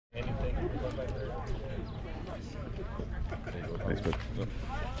Thanks, bud.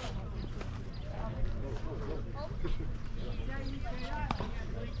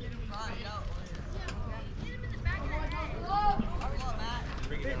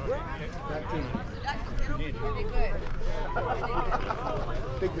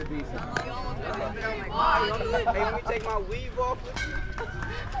 Think you're decent. Hey, let me take my weave off with you.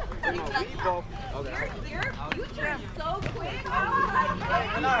 Take my weave off. Okay. Your future is so quick.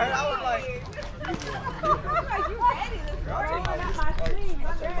 And I was like, You ready? This girl I'll got my sleeve.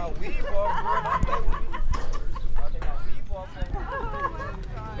 take my weave off, bro. I'll take my weave off.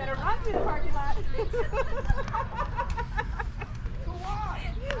 Better run through the parking lot.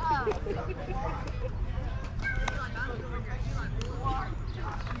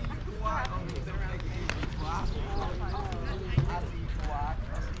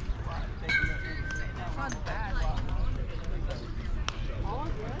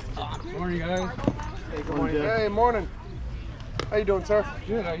 Morning, guys. Hey, good morning. Hey, morning. How you doing, sir?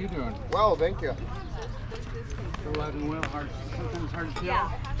 Good. How you doing? Well, thank you. Still alive and well. Sometimes hard to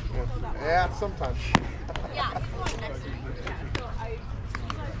tell. Yeah, sometimes. Yeah, he's going next week.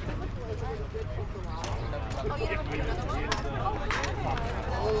 Oh, you never put another one?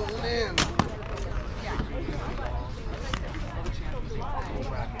 Oh, man. Yeah.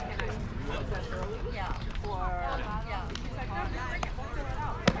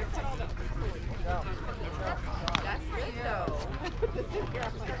 That's good though.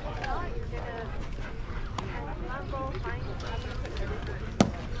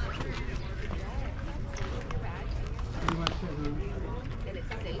 And it's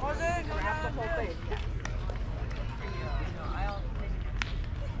safe. Grab the whole thing.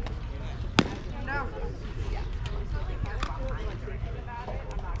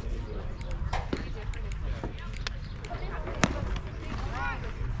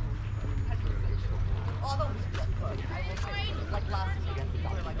 Like last week,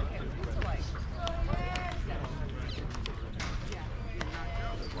 we're like, okay, so like,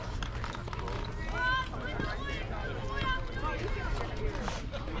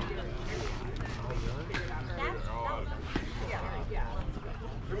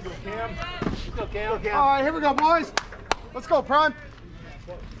 Here we go, Cam. Let's go, Cam. All right, here we go, boys. Let's go, Prime.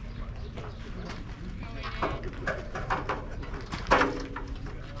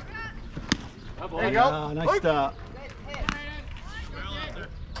 There you go. Nice start.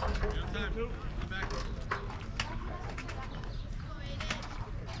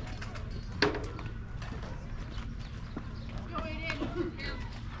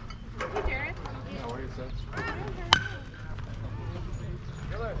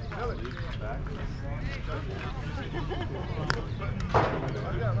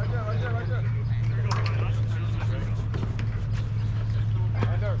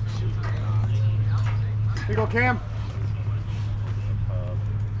 Here you go, Cam.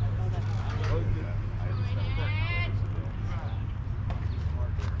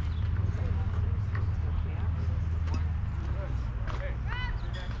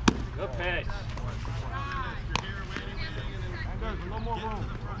 Good pitch. There's a little more room.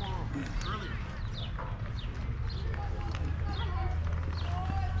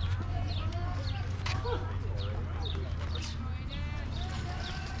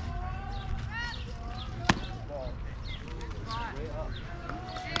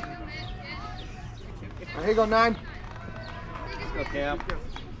 Here you go, 9. Let's go, Cam.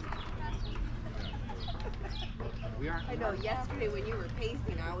 I know yesterday when you were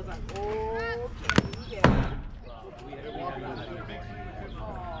pacing, I was like, oh, can you get it?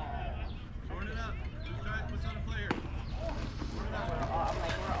 Shorten it up. Who's trying to put on a player? I'm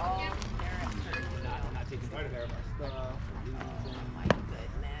like, we're all there at church. Not taking care of our stuff. Oh my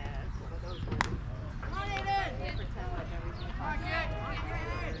goodness. One of those ones. They pretend like everything costs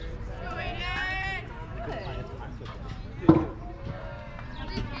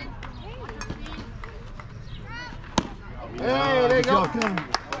Hey, there you go.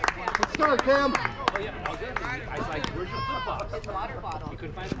 Let's start, Cam. Oh, yeah, all good. I was like, where's your flip-flops? His water bottle. You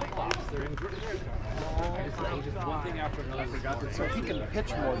couldn't find flip-flops. They're in Georgia. I just one thing after another. I forgot that. So he can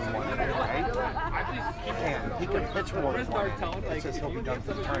pitch more than one inning, right? He can pitch more than one inning. It's just he'll be done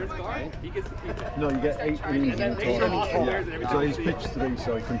for the tournament, right? He gets to keep it. No, you get 8 innings in And the then they show off tournament. theirs and every So time he's you see pitched 3,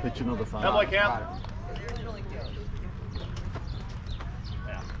 so he can pitch another 5. Come on, Cam.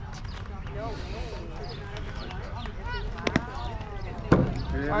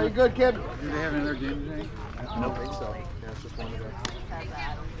 Are you good, kid? Do they have another game today? I don't think so. Yeah, it's just one of them.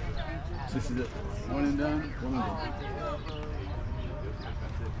 So this is it. One and done? One and done.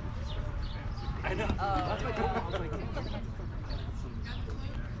 I know. That's what I was like.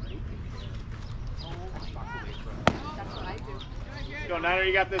 That's what I do. go, Niner.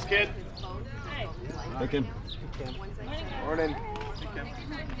 You got this, kid. Take him. Morning.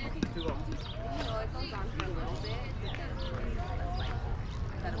 So it goes on for a little bit.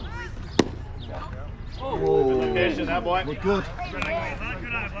 Oh, Good location, that boy. we're good. Good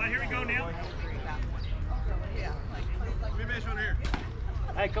eye. Here we go, Neil. Give me a base here.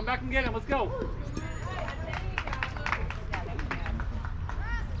 Hey, come back and get him. Let's go.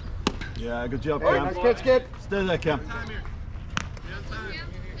 Yeah, good job, Hey, Cam. nice catch, kid. Stay there, Cam. Time here. You have time.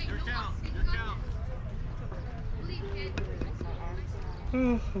 Your count.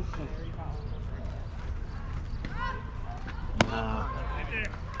 Nah. Right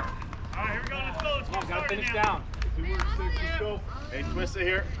there. All right, here we go. Let's go. Come on, gotta finish down. 2 more 6. Let's go. Hey, twist it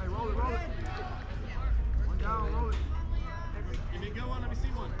here. Hey, roll it. One down, roll it. Give me a good one. Let me see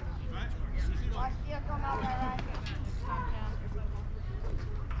one. Right? Let me see one.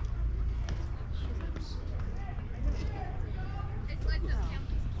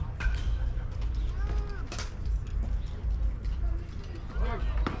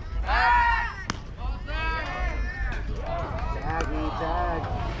 Tag.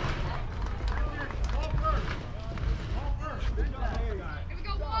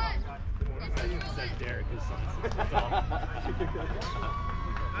 Said Derek is something.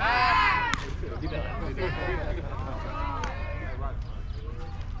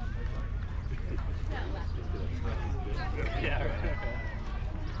 Yeah, right.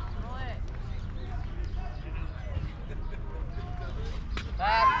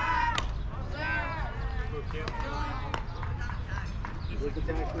 Look at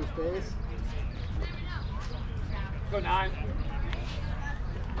that for space. Go 9.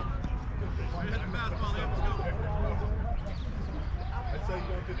 Hit the fastball there. Let's go. I'd say you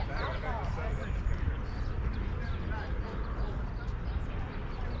don't get back.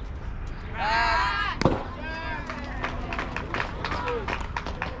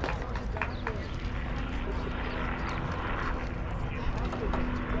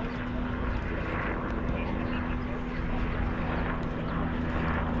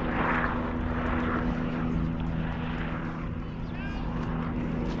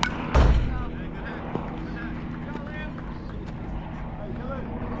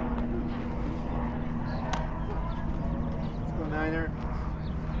 Let's go, Niner.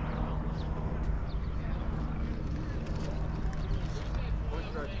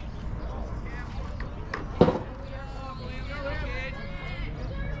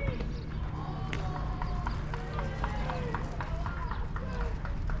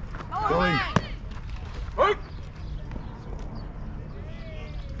 Going.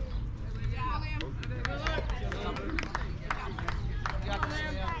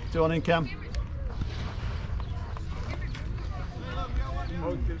 Two on in, Cam.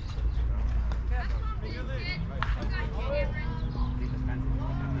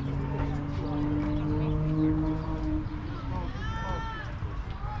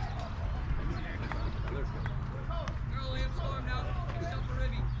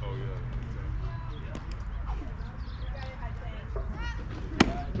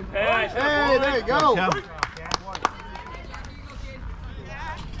 Hey, Hey, there you go. Cam.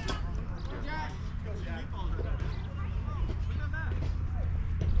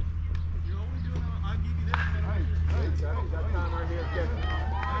 That time right here, kid.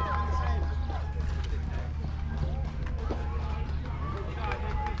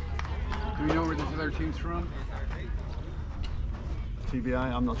 Do we know where this other team's from? TBI,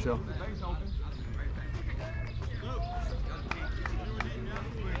 I'm not sure.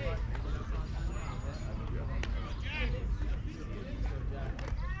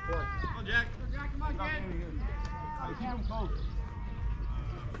 Come on, Jack. Keep them close.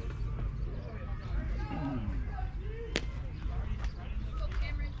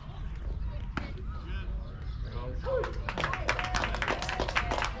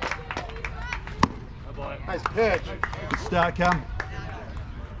 Nice pitch. Good start, Cam.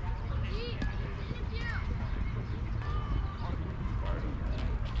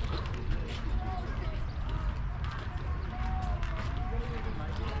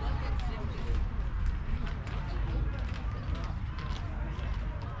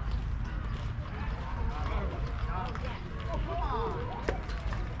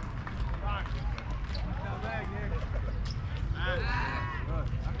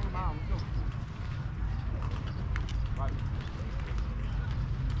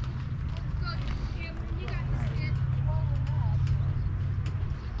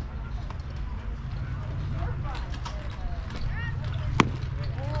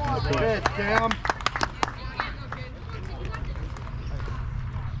 Pitch, Cam.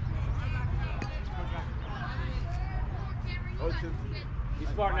 Oh, Be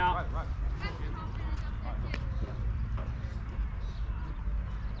smart now.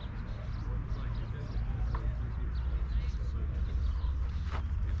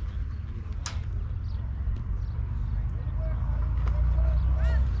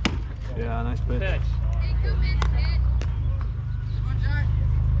 Yeah, nice pitch. Pitch.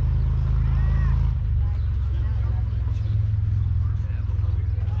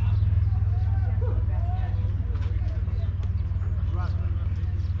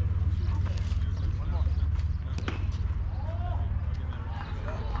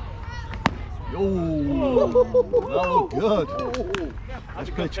 Oh, that looked good. Nice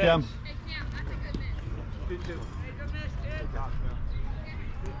pitch, Cam.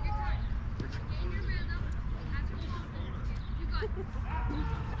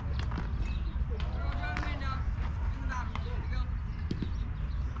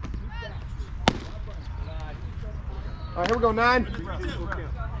 All right, here we go, 9.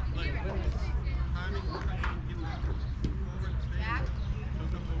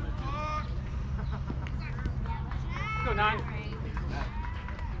 Go 9.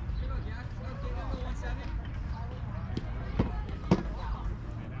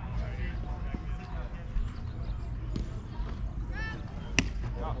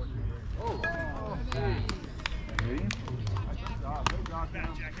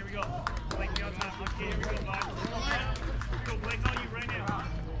 Jack, here we go. Blake, be on top. Okay, here we go, bud. Go, Blake, on you right now.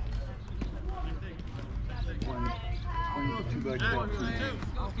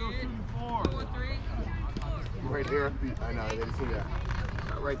 Right here. I know, they didn't see that.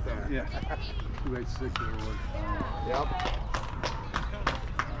 Right there. Yeah. 286 or what? Yep.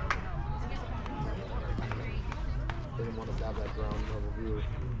 They didn't want us to have that ground level view.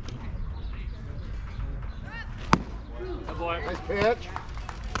 Good boy. Nice pitch.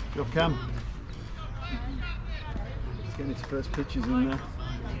 Go, Cam. He's getting his first pitches in there.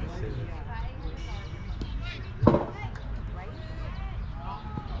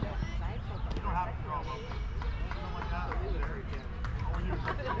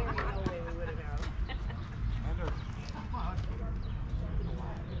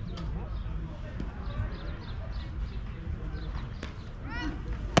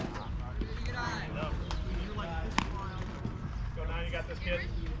 Go, 9, you got this, kid.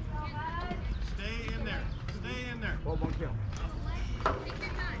 Stay in there. Stay in there. 12-1 kill.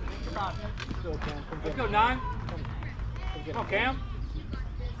 Let's go 9. Come on, Cam.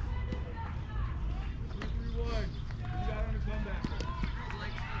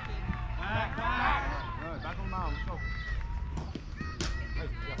 Back, back. Back on the mound. Let's go.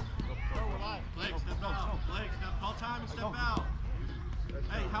 Blake, step out. Blake, call time and step out.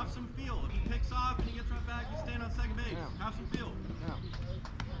 Hey, have some feel. If he picks off and he gets right back, you stand on second base. Have some feel.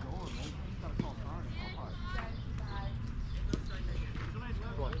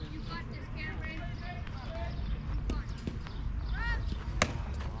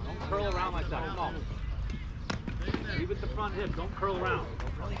 Don't curl around like that. Come on. Leave it the front hip. Don't curl around.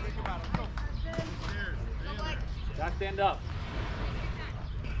 Gotta stand up.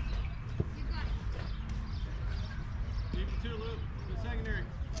 Keep it 2, Luke. The secondary.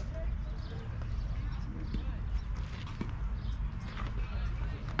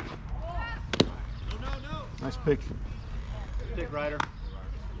 No. Nice pick. Pick, Ryder.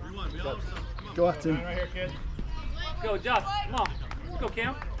 3-1. We all have some. Come on. Go at him. Right here, kid. Go, Josh. Come on. Let's go,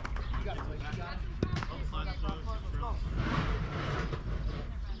 Cam.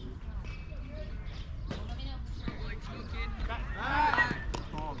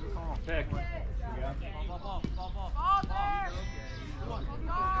 Pick.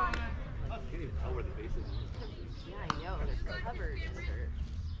 Can't even tell where the base is. Yeah, I know. They're covered.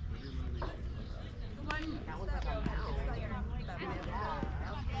 That was like a mound.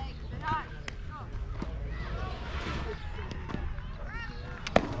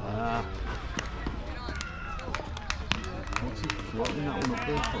 What's he floating that one up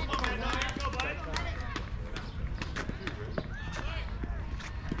there for?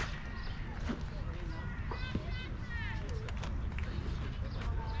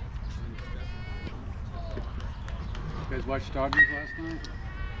 You guys watch Dodgers last night?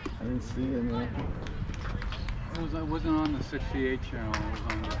 I didn't see it, man. It wasn't on the 68 channel. It was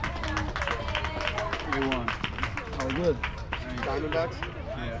on the channel. They won. Oh, good. Diamondbacks?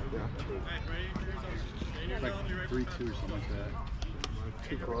 Yeah. It's like 3-2 or something like that.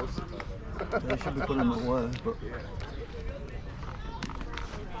 Too close. They should be putting them away, but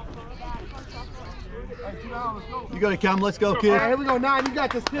you got it, Cam. Let's go, All right, kid. here we go, 9. You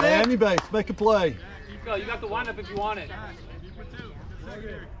got this, kid. Hey, any base, make a play. Go. You got the windup if you want it. Keep it 2.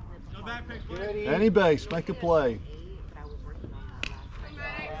 Secondary. No back pick, Blake. Any base, make a play. But I was working on that last night.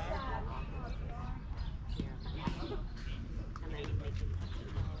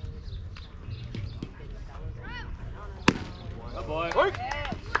 boy.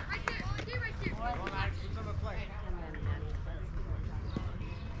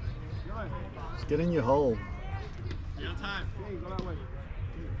 Just get in your hole. Be on time. Go that way.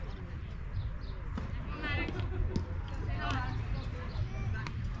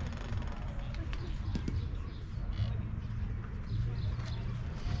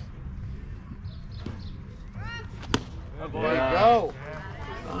 There you go.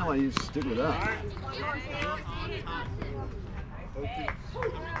 I don't know why you stick with that.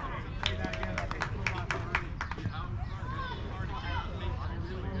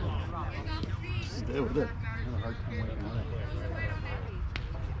 Stay with it.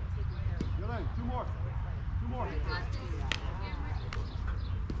 Two more. Two more.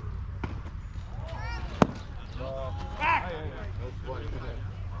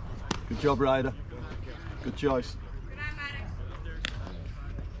 Good job, Ryder. Good choice.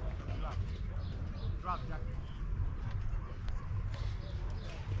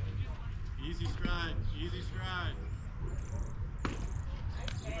 Easy stride. Easy stride.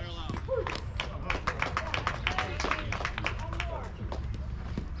 Barrel out.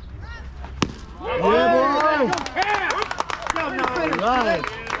 Yeah, boy! Right.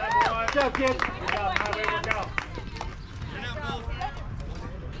 Good job, kid. Turn out both.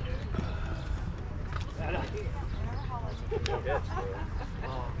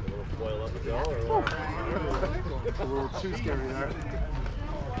 A little too scary there.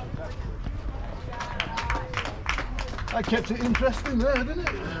 That kept it interesting there, didn't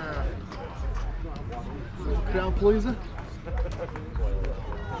it? Little crowd pleaser.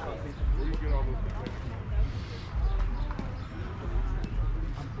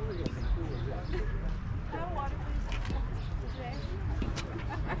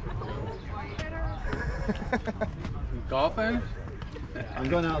 Golfing? I'm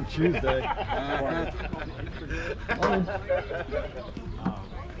going out on Tuesday.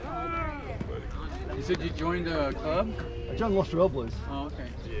 You said you joined a club? I joined Los Robles. Oh, okay.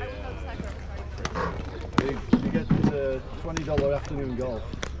 You get $20 afternoon golf.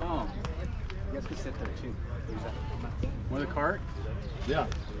 Oh, You guys could sit there too. with a cart? Yeah,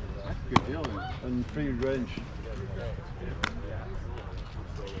 That's a good deal then. and free range.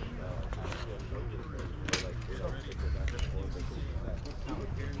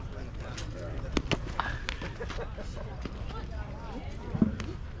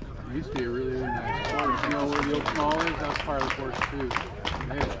 It used to be a really, really nice course. You know where the Oak Mall is? That's part of the course too.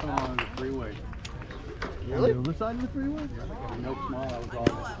 They had to come on the freeway. Really? On the other side of the freeway? The Oak Mall, that was all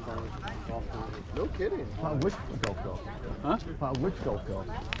part of the golf course. No kidding. Part of which golf course? Huh? Part of which golf course?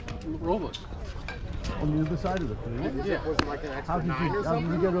 Robles. On the other side of the freeway? Yeah. Was it like an How extra did 9 or you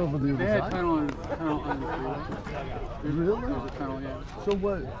something? get over the They other had side? tunnel on the freeway. Really? There was a tunnel, yeah. So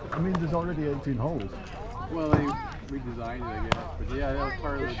what? I mean, there's already 18 holes. Well, they redesigned it, I guess. But yeah, that was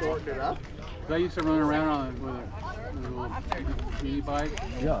part of the. Shorten it up? I used to run around on it with a little mini bike.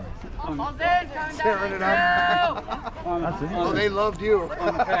 Yeah. Tearing it up. That's it. Oh, they loved you.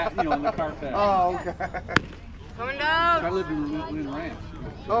 On the path, you know, on the car path. Oh, okay. Coming down. I lived in Lynn Ranch.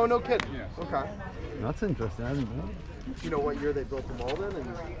 Oh, no kidding. Yes. Okay. That's interesting. I didn't know. You know what year they built the mall then? And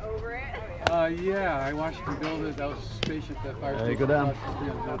Over it. Yeah, I watched them build it. That was station that fire Hey, station. go down. across the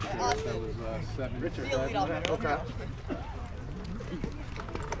street on Dutch Street. That was 77. okay.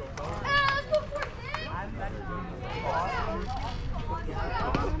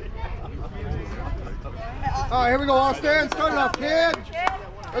 All right, here we go, Austin. Start it off, kid.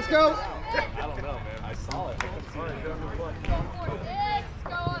 Let's go.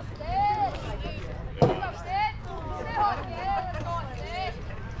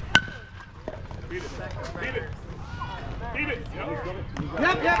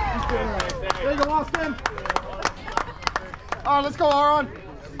 Yep, yep. There you go, Austin. All right, let's go, Aaron.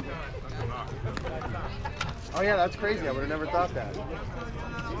 Oh yeah, that's crazy. I would have never thought that.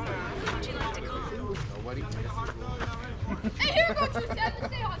 Nobody. Hey, here we go, 2-7.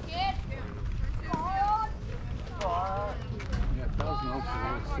 Stay on, kid. Yeah, Thousand Oaks is a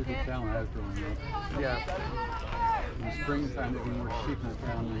little super town as growing up. Yeah. In the springtime, there'd be more sheep in the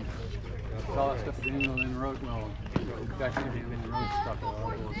town. And all that stuff at the Inland Road, well, back in the Inland Road stuff,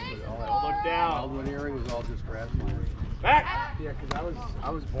 all that Wildwood area was all just grassland. Back! Yeah, because I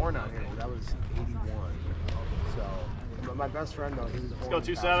was born out here, but I was 81. So, but my best friend though, he was born go, in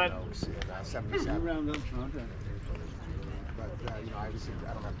 2-7. Thousand Oaks in You 77. round up, okay. But you know, obviously,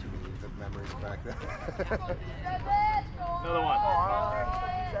 I don't have too many good memories back then. Another one.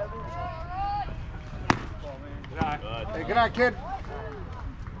 Good eye. Good. Hey, good night, kid.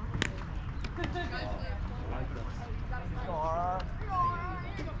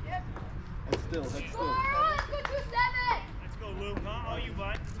 That's still. Good 2-7. Let's go, Luke. Luke, huh? Oh, you,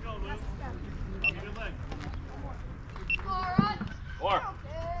 bud. Let's go, Luke. I'll give you a leg. Four.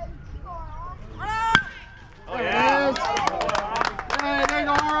 Oh, yeah. Hey, there you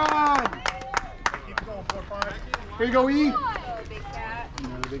go, Aaron. Keep going, 4-5. Here you go, E. Big cat.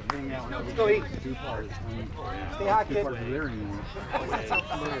 Another big thing now. Let's go eat. Two parts. Stay hot, Two kid. parts of there anymore.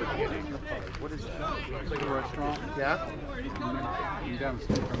 What is that? It's like a restaurant. Yeah? You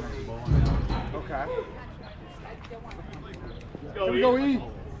downstairs from next bowl. Okay. Here we go, E.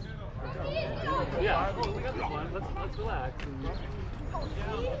 Yeah, we got this one. Let's relax.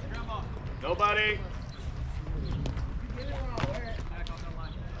 Nobody.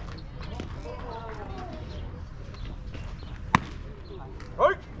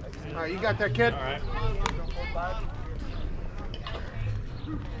 All right, you got that, kid. All right.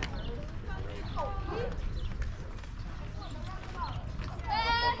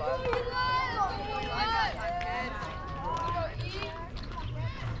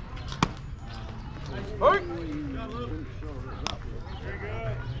 All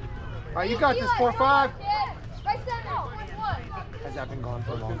right, you got this, 4-5. Has that been gone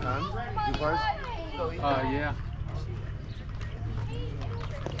for a long time? Two parts? Yeah.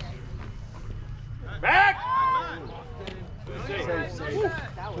 Back!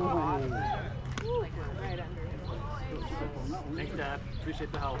 That was like right under him. Thanks, Dad.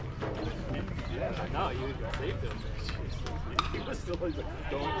 Appreciate the help. No, you saved him. He was still like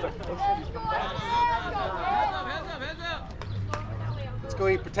going. Let's go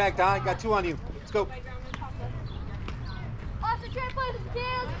eat, protect, huh? You got two on you. Let's go. Austin, try to play the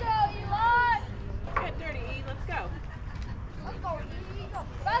skills, go, Eli. Get dirty, E. Let's go. Let's go, E.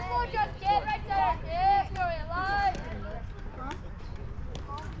 Basketball just kid right there. Yeah, go, Eli.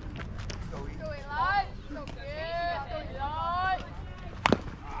 Go, Eli. Go, kid. Go, Eli.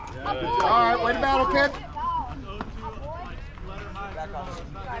 All right, way to battle, kid.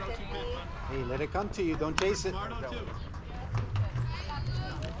 Hey, let it come to you. Don't chase it. Go,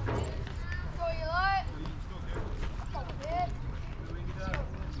 Eli. Go, kid.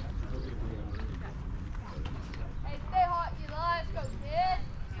 Hey, stay hot, Eli. Let's go, kid.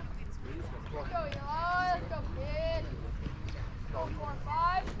 Let's go, Eli. Let's go, kid. Go, 4-5.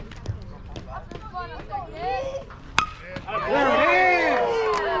 Have some fun up there, kid. There it is.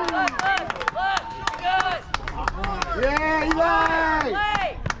 Yeah, Eli.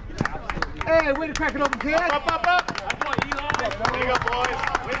 Hey, way to crack it open, kid. Up. There you go, boys.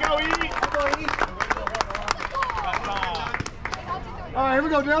 Way to go, E. All right, here we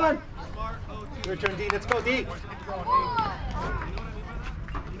go, Dylan. Your turn, D. Let's go, D.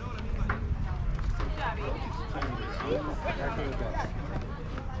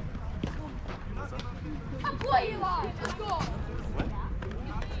 Play, Eli. Let's go.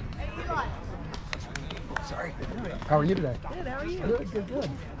 Sorry. How are you today? Good, how are you? Good.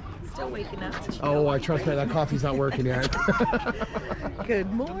 Still waking up. Oh, I trust me, that coffee's not working yet.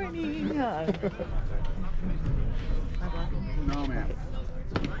 Good morning. No, man.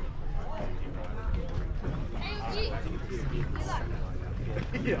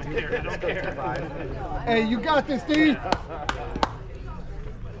 I don't care. Hey, you got this, D. Let's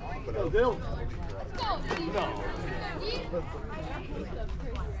go, No.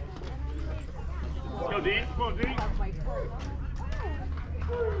 Go, D. Come on, D.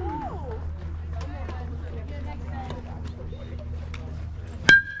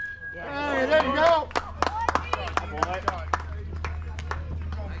 Hey, there you go.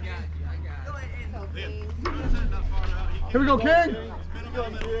 Here we go, King.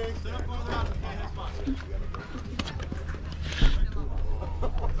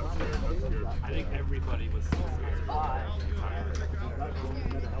 I think everybody was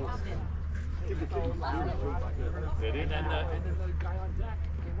and then the guy on deck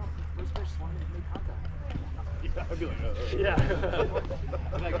came up. First person wanted to make contact. Yeah, I'd be like, Yeah.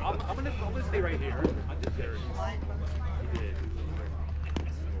 Like, I'm gonna stay right here. I'm just there. He did.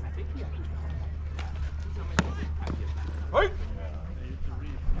 I think he actually. Hey!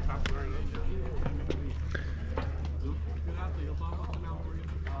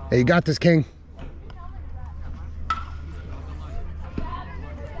 Hey, you got this, King.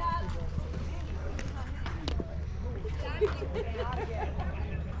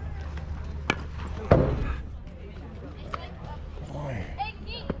 Hey,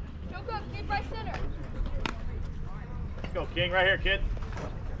 King. Choke up, kid, right center. Let's go, King, right here, kid.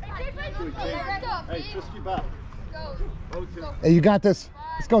 Hey, kid, right center. Let's go, Hey, King. just keep up. Go. Go. Hey, you got this.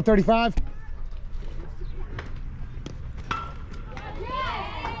 Let's go, 35.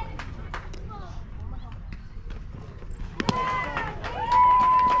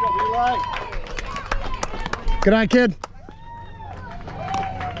 Good night, kid.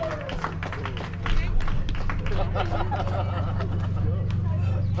 Oh,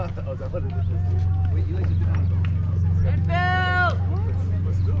 is that what it is? Wait, you like to do that?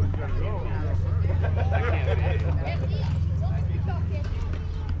 Let's do it. You gotta go.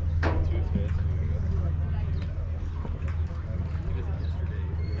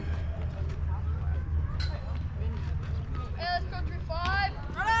 Hey, let's go 3-5.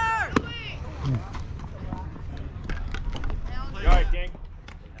 You all right, gang?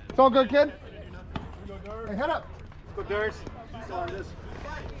 It's all good, kid. Hey, head up. Go, Durs. Saw this.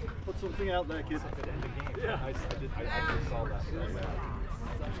 Put something out there, kid. Yeah, I just saw that.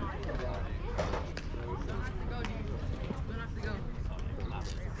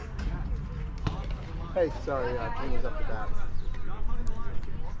 Hey, sorry, King was up to bat.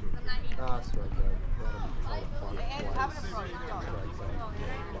 Ah, that's right, Dad.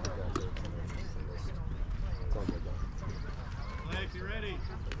 It's all good, though. Legs, you ready?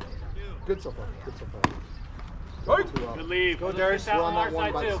 Good so far. Good so far. Good leave. Go, Let's Darius. get that We're on on that our one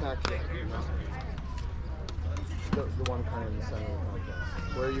side, by the too. snack shack. The one kind of in the center of the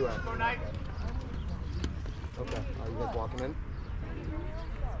complex. Where are you at? Go, Knight. Okay. Are you guys walking in?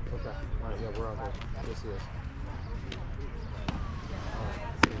 Okay. All right. Yeah, we're out here. You'll see us. All right.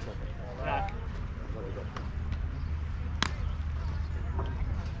 See you in a second. Nah. Let me go.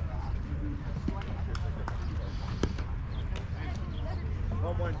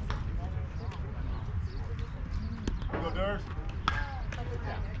 One. Go, Durs.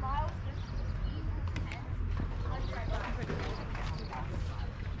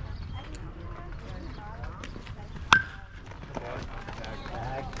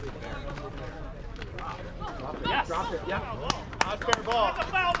 Yes. Drop it. Yeah. That's fair ball. That's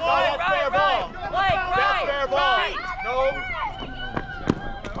a foul ball. No, that's fair ball. That's fair ball. No.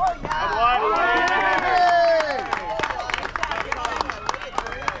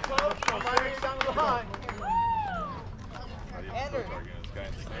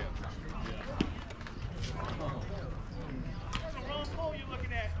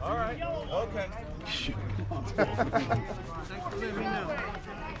 All right. Okay.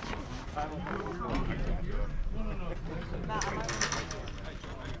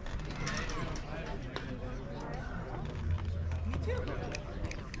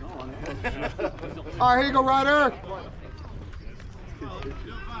 All right, here you go, Ryder.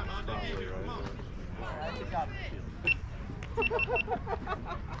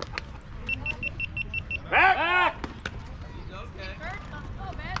 Back.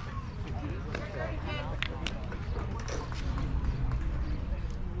 Oh, man.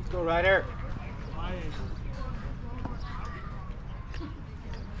 Let's go, Ryder.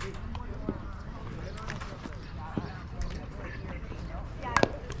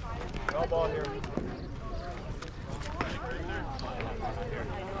 No ball here.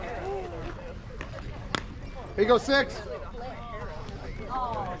 Here you go, 6.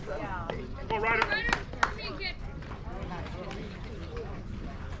 Go, Ryder.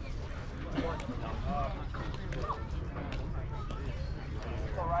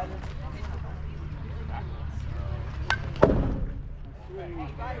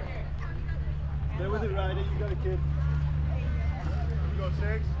 Stay with it, Ryder. You got a kid. You go,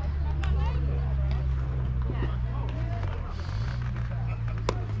 6.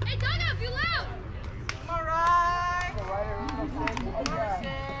 Hey, Dugga, be loud. All right.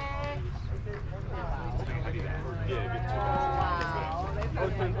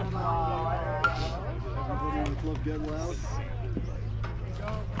 Everybody in the club get loud.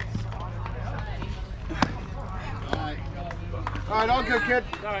 All right, all good, kid.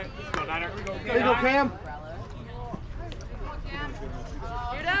 All right. Let's go, Niner. Here you go, Cam.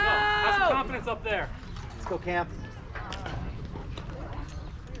 Have some confidence up there. Let's go, Cam.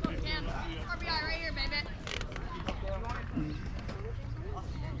 Cam, RBI right here, baby.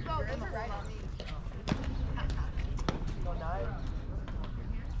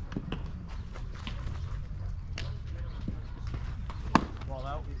 Ball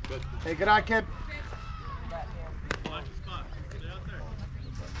out. Good. Hey, good eye, kid. Watch the spot. Stay out there.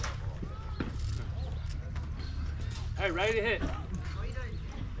 Hey, ready to hit.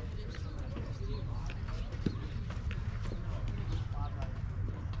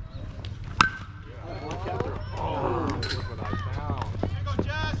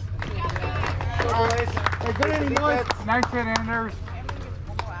 Hey, good inning, boys. Nice hit, Anders.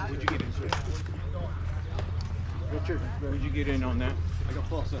 Richard, where'd you get in on that? I got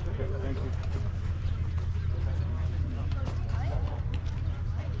false. Okay, thank you.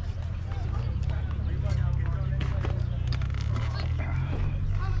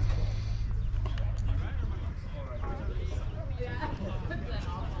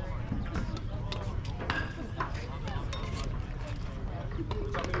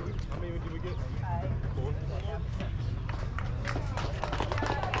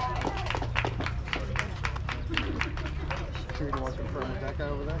 that guy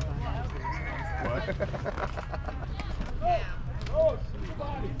over there? What?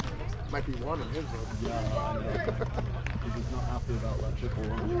 Might be one in his book. Yeah, I know. He's not happy about that triple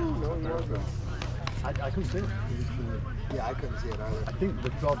one. No, he wasn't. I couldn't see it. Yeah, I couldn't see it either. I think the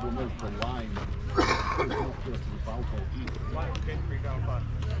problem is the line. It's not close to the foul pole.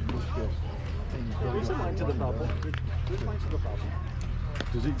 There's a line to the foul pole. There's lines to the foul pole.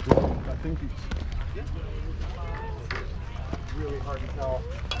 Does it? I think it's. Really hard to tell.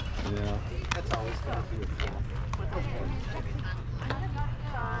 Yeah. That's always going to be a foul.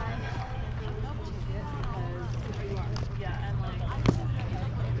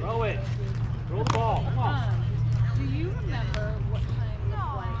 Throw it. Throw the ball. Come on. Do you remember what time the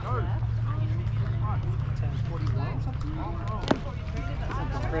flight left? 10:41 or something?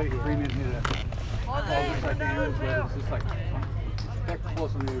 Craig Freeman hit it. All just like the end, but it's just like that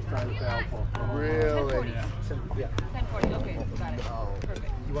close on the other side of the foul pole. Really? Yeah. 10:40. Okay, got it. Oh.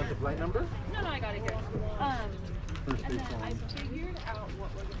 Perfect. You want the flight number? No, I got it here. First And base then I line. figured out what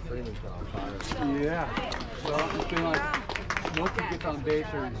we're gonna Freeman's on fire. Yeah. Well, it's been like Smokey gets on base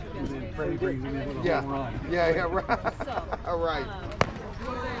and then Freddie brings him in with a Yeah. home run. Yeah, right. So, All right.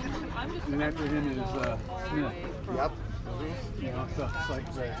 I'm just And after him is all the Smith. way from Yep. You know, so it's like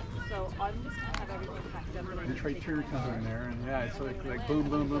the So I'm just gonna have everything packed up and Trey Turner comes in there, and yeah, it's like boom,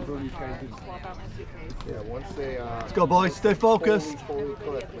 boom, boom, boom. These guys just. swap out my suitcase. Yeah, once they Let's go, boys. Stay focused. fully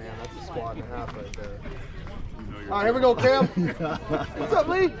click, man, that's a squad and a half right there. All right, here we go, Cam. What's up,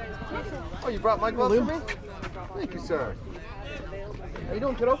 Lee? Oh, you brought my gloves for me? Thank you, sir. How you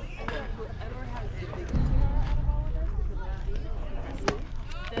doing, kiddo?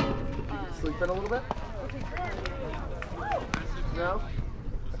 Sleeping a little bit? No?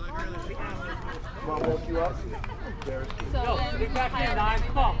 Mom woke you up? There. So Yo, then get back I in, have Nine.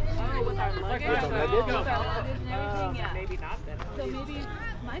 Come on. everything- Oh, with our luggage? With the luggage? With our luggage and everything, yeah. Maybe not then. So maybe,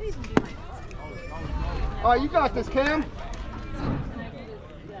 might even be my All right, you got this, Cam.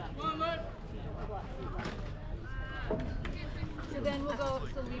 So then we'll go,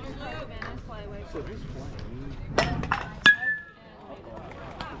 so leave your car Savannah's flyaway. So who's playing?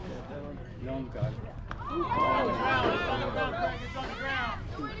 Young guy.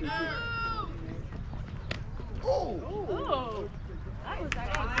 Oh! Oh, that was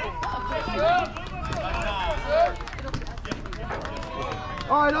actually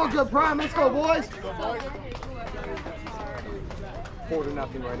All right, all good, Prime. Let's go, boys.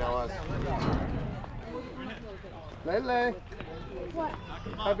 4-0 right now, us. Lele. What?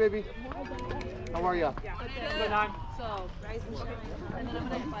 Hi, baby. How are ya? Good, Nine. So, and then I'm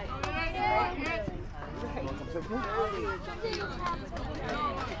gonna invite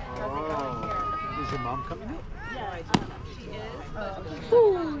Oh. Is your mom coming up? she is, but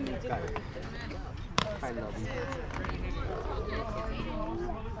Got it. I love you.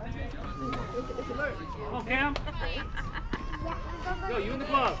 Come on, Cam. Yo, you in the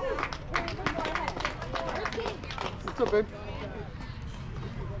glove. What's up, babe?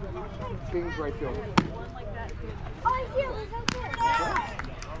 King's right field. Oh, I see it. It's right there.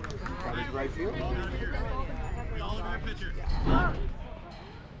 Got his right field. Be all over your pitcher.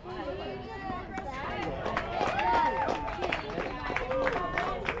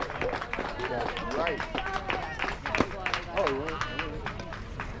 That's right. Oh, yeah.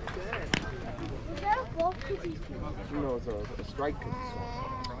 Is that a ball? No, it's a strike because it's swung.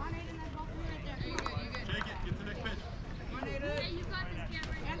 Take it. Get to the next pitch.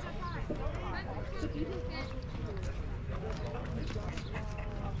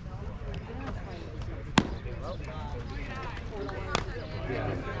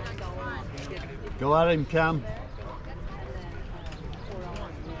 Go at him, Cam.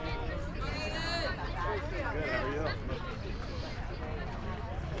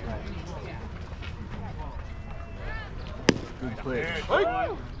 Good play. One a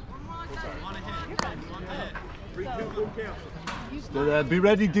hit. One to hit. Stay there. Be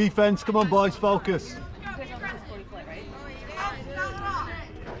ready, defense. Come on, boys. Focus.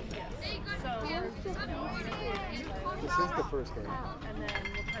 This is the first game. and then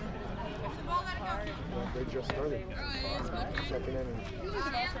we'll kind of They just started. Checking in. And...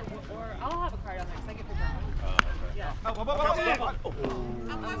 or I'll have a card on there because I get the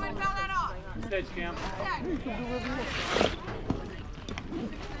Pitch, Cam.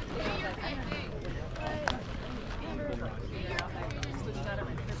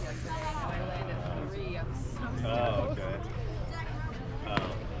 Oh, okay.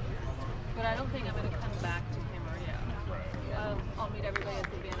 But I don't think I'm going to come back to Camarillo. I'll meet everybody at the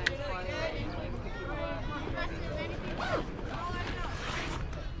Van Nuys Flyaway and like pick people up.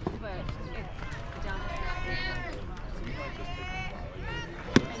 But it's down there.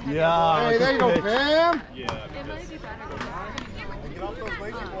 Yeah. Hey, there you go, Cam. It might be better. Get off those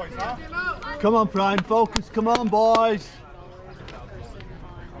lazy boys, huh? Come on, Prime, focus. Come on, boys.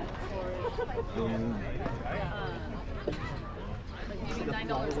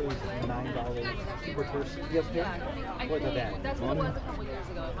 $9 per person. Yes, Jim? What the bag? That's what it was a couple years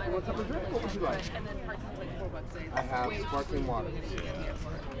ago. It might have What's up been for drink? What would you like? And then parking's like $4 a I have sparkling water. day.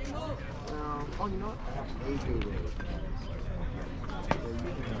 Oh, you know what? I have a Gatorade.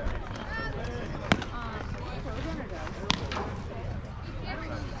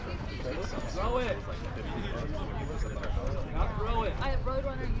 Throw it. Not throw it.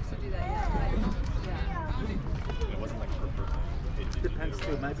 Roadrunner used to do that, yeah. Depends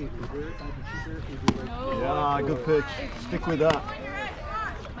too. It might be Uber. It might be cheaper if you do like. No. Yeah, good pitch. Stick with that.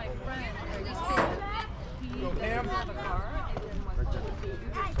 My friend, he doesn't have a car and didn't want to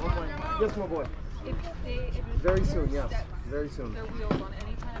Yes, my boy. if Very soon, yes. Very soon. their wheels on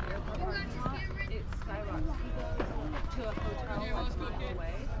any kind of airport parking lot, it skyrockets. He goes to a hotel like a mile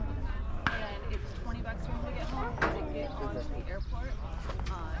away, and it's $20 for him to get home. To get onto the airport,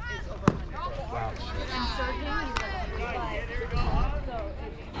 it's over $100. Wow. And surging, he's like $105. So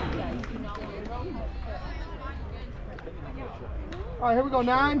it's, yeah, you do not want to go. All right, here we go,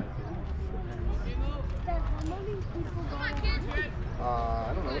 9. I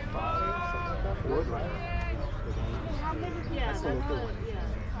don't know, 5, something like that. 4, right? Yeah, That's the local one.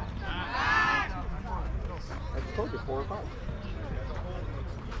 I told you 4 or 5.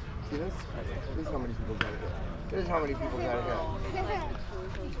 See this? This is how many people got it here. This is how many people got it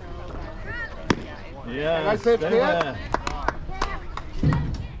here. Yeah. Nice pitch, stay kid. there.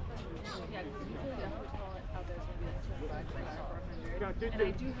 And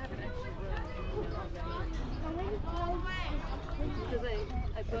I do have an extra room. Because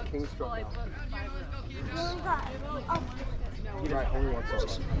I booked, King struck well, I out. booked 5 rooms. Right, only one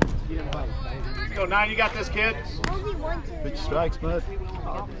side. Go, 9, you got this, kid. Pitch strikes, mate.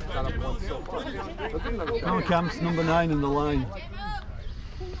 Got up one so far. Let's do another Come on, shot. Cam's number 9 in the line.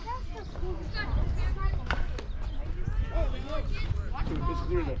 It's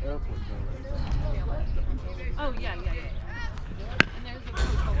near the airport, Oh, yeah. And there's a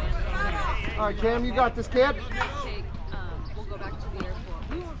hotel van. All right, Cam, you got this, kid. We'll go back to the airport.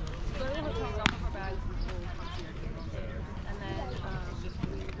 We will go to the hotel, drop off our bags, and we'll come to your table. And then we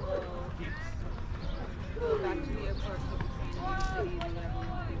will go back to the airport, take the train, and city, do whatever we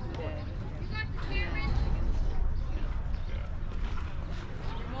want to do for the day.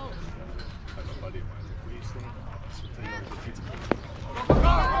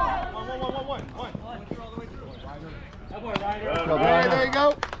 All right, there you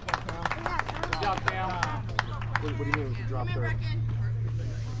go. What do you mean we should drop there?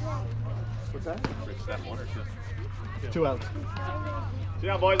 What's that? Step 1 or 2? 2 outs. Sit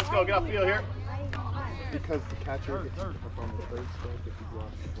down, boys. Let's go. Get off field here. Because the catcher gets to perform the third stroke if he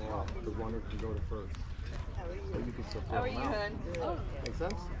drops the ball. The runner can go to first. So you can still throw him out. Make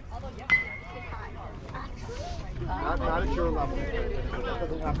sense? Not at your level. That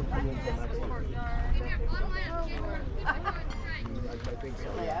doesn't happen for you until next year. I think so.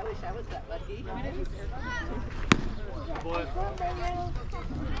 I wish I was that lucky. Boy.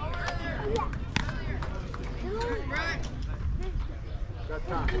 Got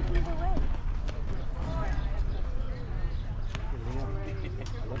time.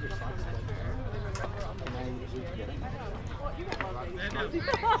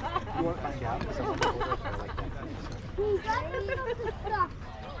 You want to find out? Someone will order for like that.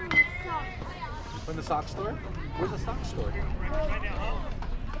 From the sock store? Where's the sock store?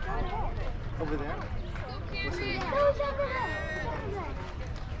 Over there? What's the name?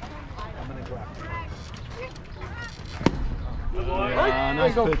 I'm gonna go after it. Ah, There nice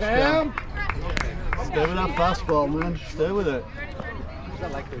you go, pitch, Cam. Cam. Stay with that fastball, man. Stay with it. I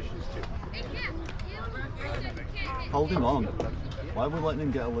like those shoes too. Hold him on. Why are we letting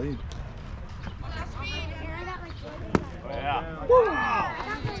him get a lead? Oh, yeah.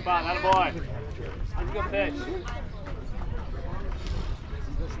 Good spot. That a boy. That's a good pitch.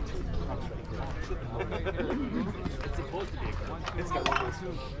 It's supposed to be a good one. It's got one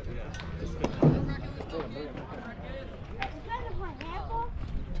too.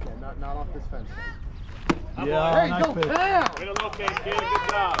 Yeah, not off this fence. Yeah, There you nice go, pitch. Cam. Way to locate, kid. Good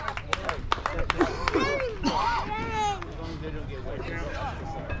job.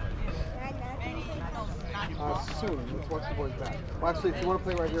 Soon. Let's watch the boys back. Well, actually, if you want to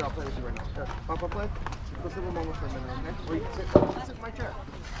play right here, I'll play with you right now. Here, Papa, play. Let's have a moment for a minute, okay? Or you can sit in my chair.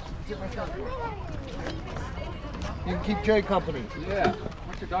 Sit in my chair. You can keep Jay company. Yeah.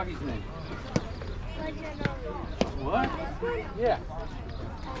 What's your doggy's name? What? Yeah.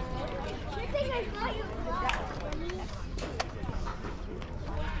 think I got you.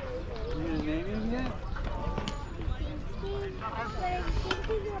 You didn't name him yet?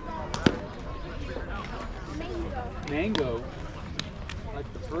 Mango.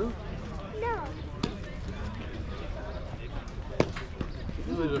 Like the fruit? No.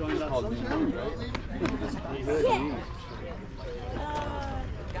 This is a fruit called mango, right? Yeah.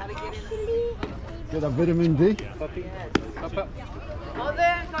 Get a vitamin D. Puppy? Up, up. Hold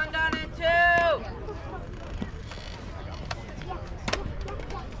in, come down in two.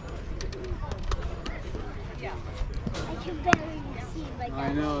 I can barely see like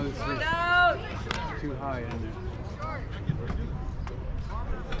I know, it's Come down. too high in there.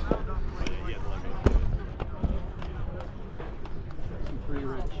 Some pretty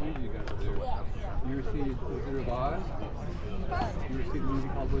red cheese you got there. You ever see Wizard of Oz? You ever see the movie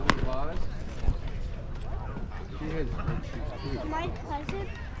called Wizard of Oz? She has red cheese too. my cousin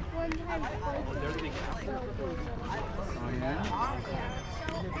one time Oh yeah?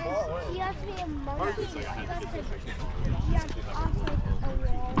 she asked me a monkey. She got off like a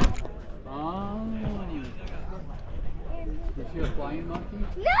wall. Oh. Is she a flying monkey?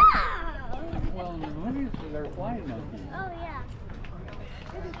 No! Well, in the movies, they're flying monkeys. Oh yeah.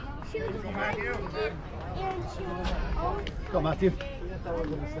 She was a flying monkey and she was also Go, Matthew. That's what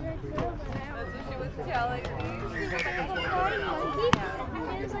she was telling me. a flying monkey and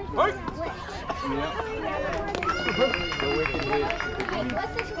there's like a switch. The Wicked Witch.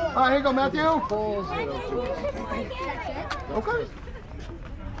 What's the score? All right, here you go, Matthew. Okay.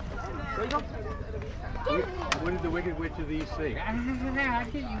 There you go. What did the Wicked Witch of the East say? I'll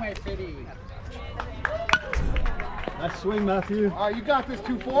get you my city. Nice swing, Matthew. All right, you got this,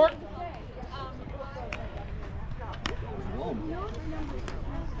 2-4.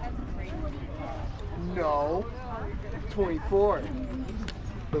 No. 24.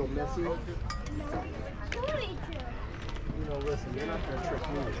 Little messy. You know, listen, you're not going to trick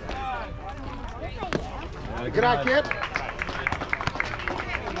me. Good eye, kid.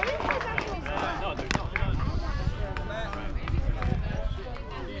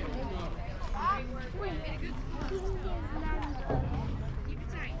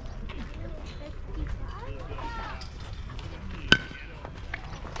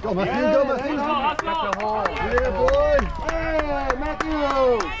 Go, Matthew. Go, Matthew. Got the hole. Yeah, boy. Hey, Matthew.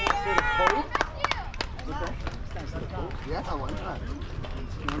 Yeah, I want that.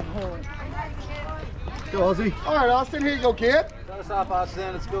 Go, Ozzy. All right, Austin, here you go, kid. Start us off,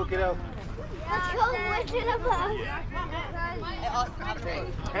 Austin. Let's go, kiddo. Let's go Wizard of Oz.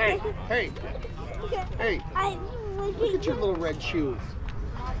 Hey, hey, hey. Look at your little red shoes.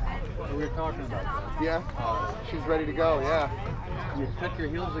 We were talking about that. Yeah? She's ready to go, yeah. You click your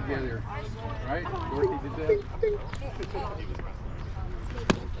heels together, right? Dorothy did that.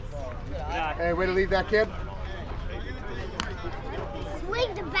 Hey, way to leave that, kid.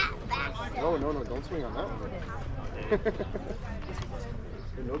 Swing the bat back. No, no, no, don't swing on that one.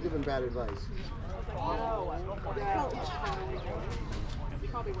 No giving bad advice.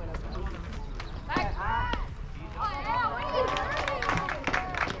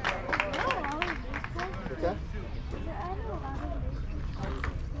 Okay?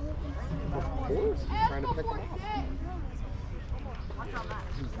 Of course, he's trying to pick them up.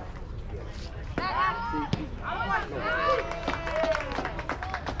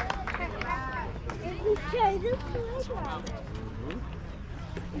 Try this playground.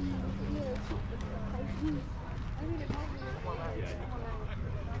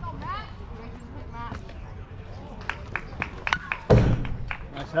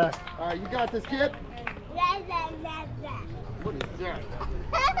 Nice hack. All right, you got this, kid. What is that?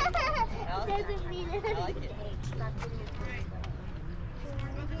 Doesn't mean it. I like it.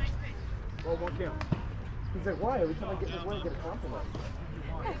 Oh, won't count. He's like, why? Every time I get in his way, I get a compliment.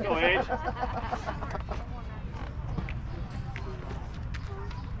 Go, Age.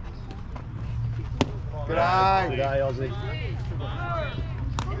 Good eye. Good eye, Ozzy.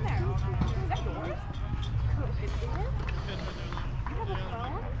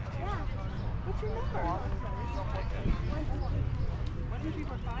 What's your number? 1, 2, 3,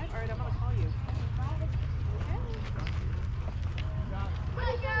 4, 5. All right, I'm gonna call you.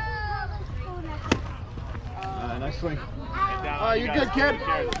 Nice swing. Down, Oh, you're good, kid.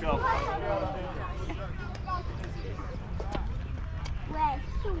 Let's go.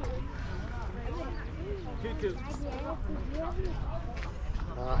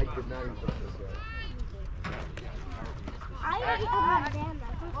 I did not even put this yet. I already have my banana.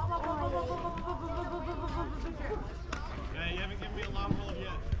 Yeah, you haven't given me a long hold yet.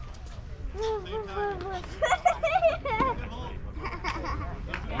 Same time. Good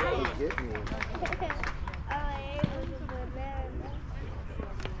hold. getting you.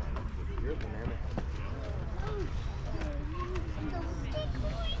 You're a banana.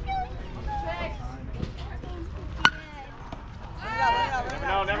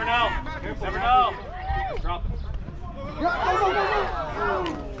 Never know. Never know. Drop it. Go, go, go, go.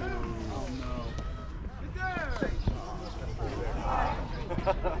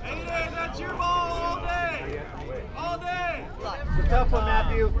 Hey, that's your ball all day. All day. It's a tough one,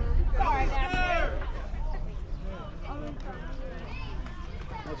 Matthew.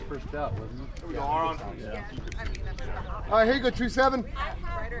 That's first out, wasn't it? Here we go, Aaron. Yeah. All right, here you go, 2-7.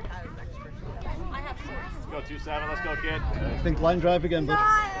 Let's go 2-7. Let's go, kid. I think line drive again, but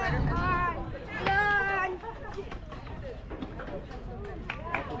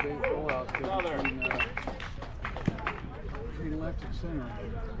awful big rollout between left and center.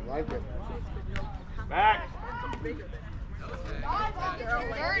 Like it. Back.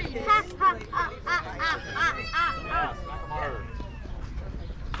 Dirty. Yeah, smack him hard.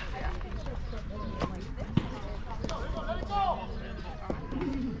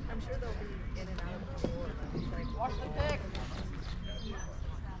 Watch the pick.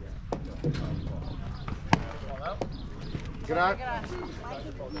 Get on.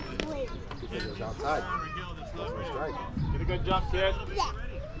 It goes outside. Strike. Get a good jump, kid.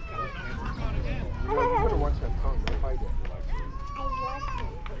 You better watch that tongue. Don't bite it.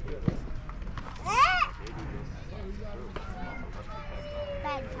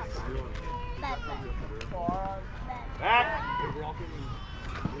 Back.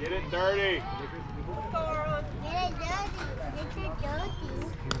 Get it dirty.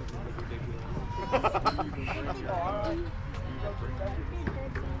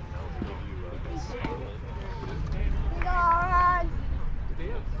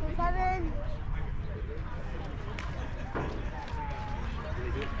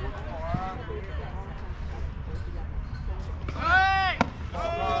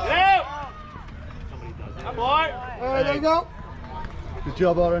 There you go. Good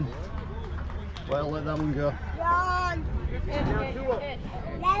job, Aaron. Well, let that one go.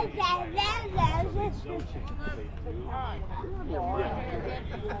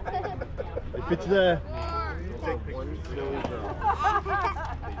 If it's there. Take one silly girl.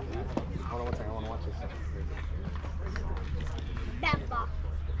 Hold on one second. I want to watch this. That box.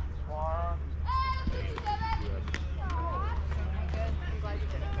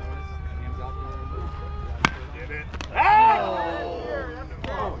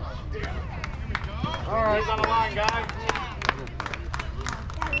 All right. He's on the line, guys.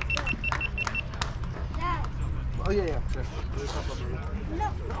 Oh, yeah.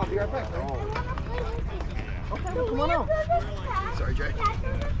 I'll be right back. Okay, come on out. Sorry, Jay.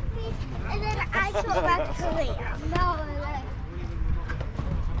 And then I go back to Liam. No,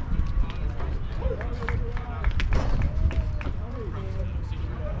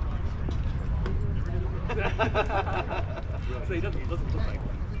 So he doesn't look like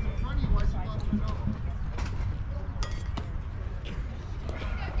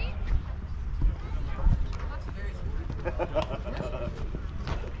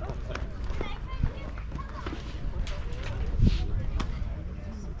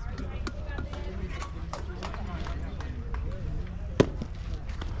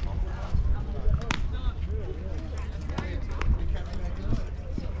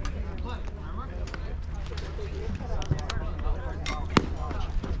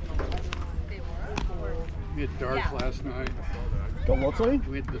We had darts last night. Got what, sorry?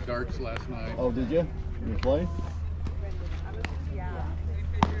 We had the darts last night. Oh, did you? You play?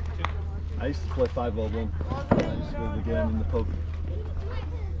 I used to play 5-on-1. I used to go to the game in the pub.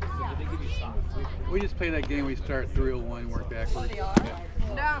 We just play that game. We start 301, work backwards.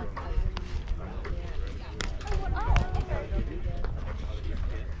 Down.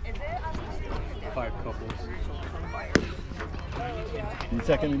 5 couples. Do you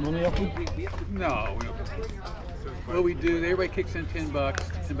take any money off them? No, we don't. What we do, everybody kicks in $10,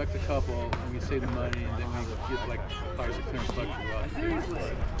 $10 a couple, and we save the money, and then we get like 5 or 6 $600 for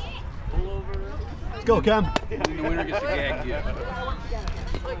us. Let's go, Cam. And then the winner gets a gag gift.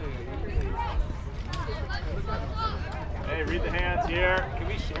 Hey, read the hands here. Can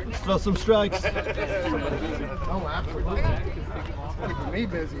we share? Let's throw some strikes. Oh, absolutely. Keeping me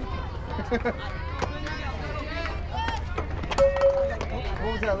busy.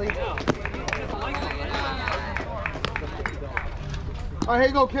 What was that, Lee? All right, here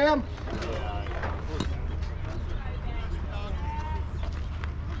you go, Cam.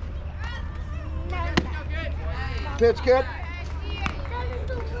 Pitch, kid.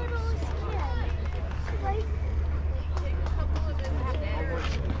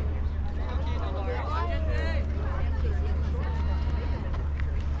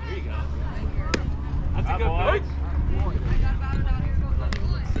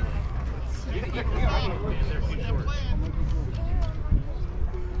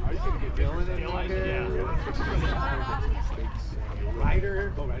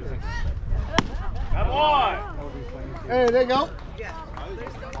 Ryder. Go Ryder. Come on. Hey, there you go. All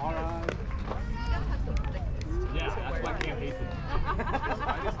right. Yeah, that's why I can't hate it.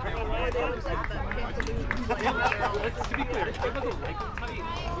 To be clear, it doesn't like them tight. He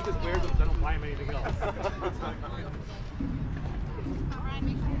just wears them, so I don't buy him anything else.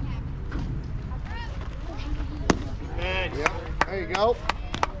 Yeah, there you go.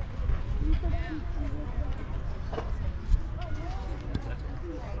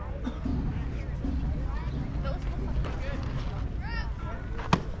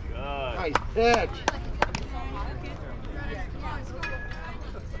 Nice pitch.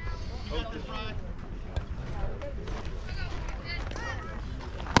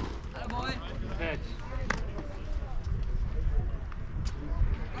 Pitch.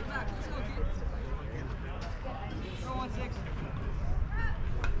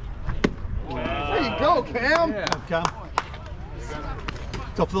 There you go, Cam. Yeah. Cam.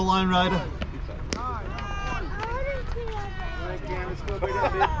 Top of the line, Ryder. Let's go, big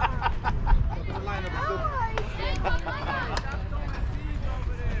up,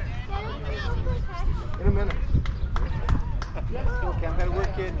 In a minute. Let's go, Cam. Gotta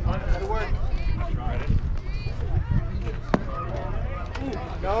work, kid. Gotta work.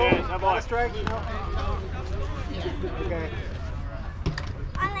 No, not a strike. No. Okay.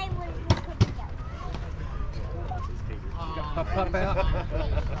 Pop out.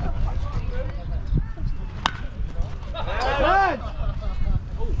 Good.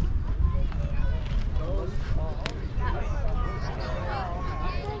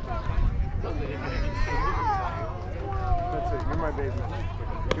 That's it. You're my baby.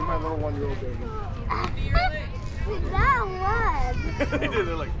 You're my little 1-year-old baby. That one.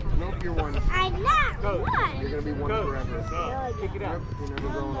 They're like, nope, you're one. I'm not one. You're gonna be one forever. Kick it out. You're never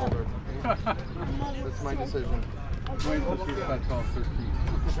growing older. That's my decision. Wayne's the super fat tall 13.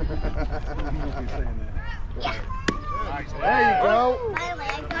 He's saying that. There you go. By the way,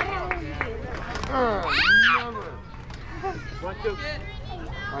 I got Never. One, two. All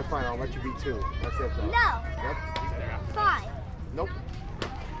right, fine. I'll let you be 2. That's it, though. No. Yep. 5. Nope.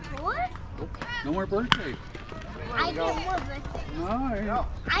 What? No more birthdays. I get more birthdays. No.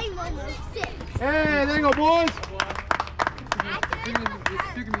 I'm on the 6. Hey, there you go, boys. You're going to be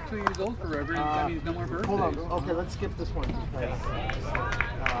 2 years old forever, and that means no more birthdays. Hold on. Okay, let's skip this one. Because,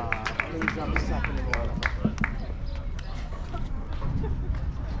 he's on the second in order.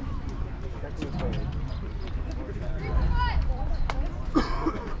 Second is Wade.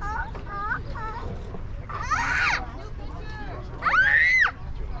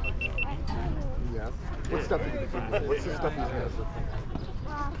 Yes. What stuff did he do? What's the stuff he's missing?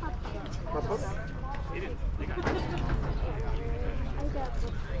 Papa?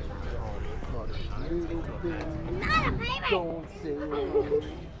 Don't say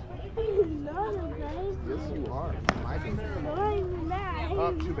Not a baby. yes, you are. My baby. I'm not.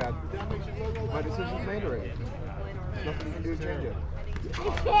 Oh, too bad. My decision's made already. Nothing you can do to change it. I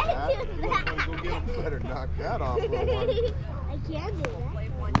can't do that. You better knock that off, little one. I can't do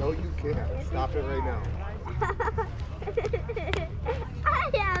that. No, you can't. Stop it right now. I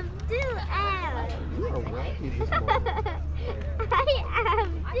have 2 M's. You are wacky this morning. I have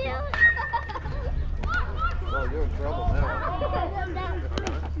 2 Well, you're in trouble now.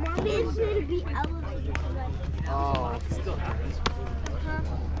 Mommy, it should be elevated. Oh, still happens.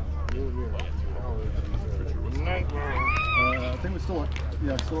 You and your allergies are nightmare. I think we're still at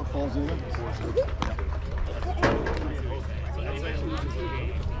Falls Haven.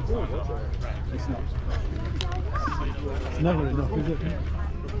 It's not. It's never enough, is it?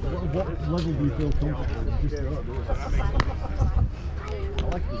 What level do you feel comfortable with? Just I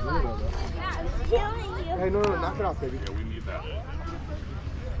like the zero though. Hey, no, knock it off, baby. Yeah, we need that.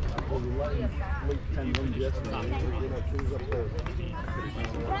 Well, we let him make 10 runs yesterday. You know, things up there.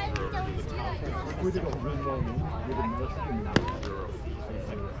 We did a win ball, we didn't miss.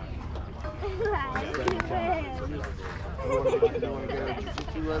 You want to get a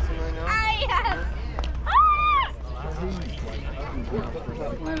jiu-jitsu lesson right now?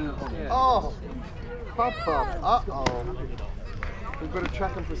 Oh, Papa. Uh-oh. We better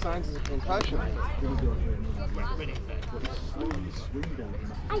check him for signs of a concussion. I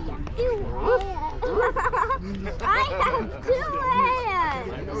have 2 hands. I have 2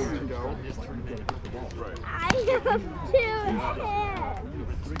 hands. No, you don't. I have 2 hands. And I do too.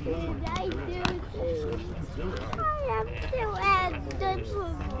 I have 2 hands. Don't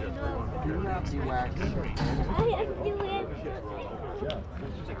put me down. Do not be waxed. I have 2 hands.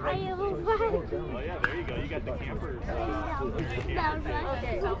 I have a 1. Oh yeah, there you go. You got the camper. That was right.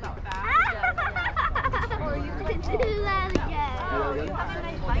 that again.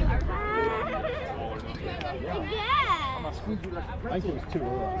 I think it was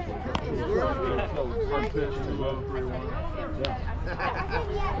 2-0. Front pitch, 2-0, 3-1. Yeah.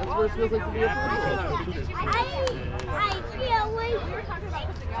 That's what it feels like to be a I feel like we're talking about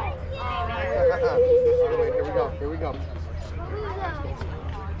Wait, here we go. Here we go.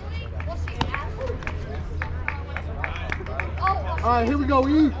 All right, here we go,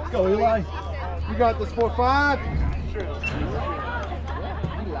 E. Let's go, Eli. You got this 4-5.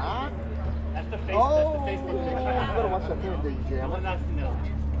 Oh, you better watch that film, did you, Jam?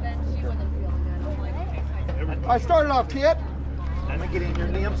 I started off, kid. Let me get in here,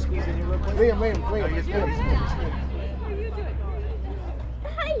 Liam. Squeeze in here real quick. Liam.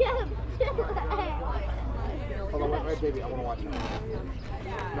 Hold on, wait, baby. I want to watch it.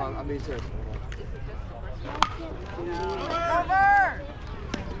 No, I'm being serious.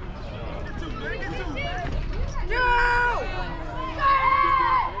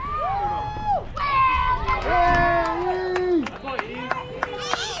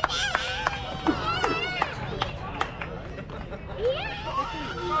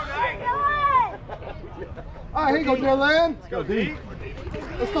 All right, here you go, Dylan. Let's go, D.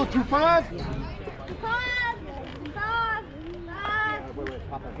 Let's go 2-5. You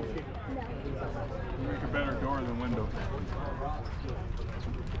make a better door than window.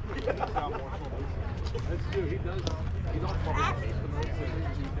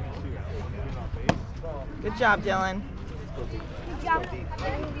 Good job, Dylan. Good job.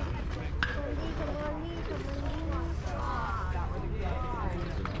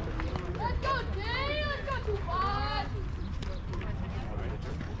 Let's go, Jay. Let's go 2-5.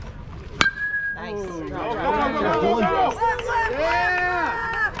 Nice.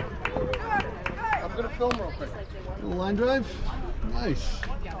 Yeah! I'm going to film real quick. Little line drive. Nice.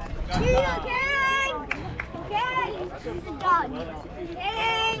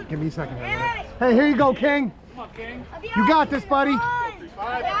 Give me a second. Hey, here you go, King. Come on, King. You got this, buddy.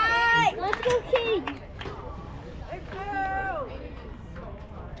 Let's go, King.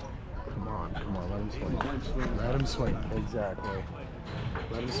 Come on, let him swing. Let him swing. Exactly.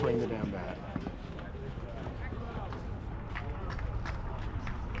 Let him swing the damn bat.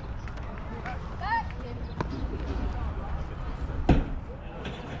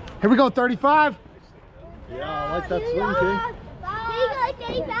 Here we go, 35. Yeah, I like that swing, King.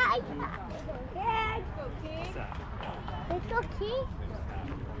 Let's go, King.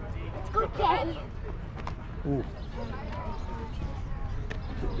 Let's go, King. Ooh.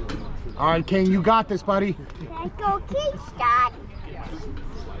 All right, King, you got this, buddy. Let's go, King, Scott.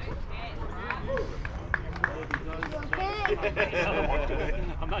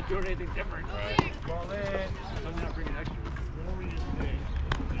 I'm not doing anything different. Ball in. I'm not bringing extra.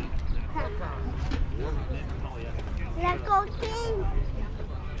 Let's go, King.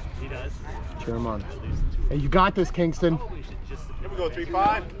 He does. Cheer him on. Hey, you got this, Kingston. Here we go,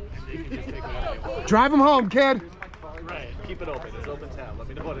 3-5. Drive him home, kid. Right. Keep it open. It's open tab. Let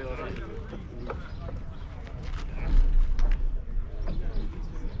me know what it is.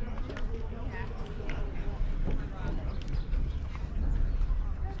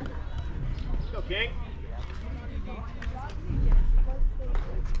 Go, King.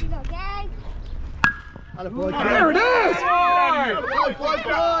 Okay. There it is! Fly.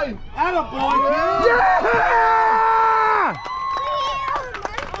 Attaboy, yeah!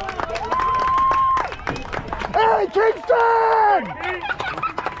 Hey, Kingston!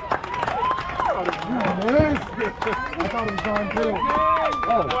 I thought it was gone too.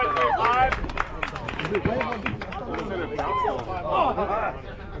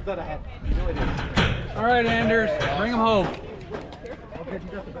 All right, Anders, bring him home. Okay, you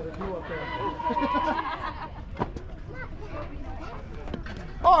got the better two up there.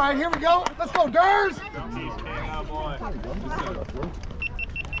 All right, here we go. Let's go, Durs.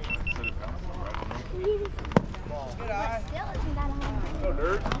 No,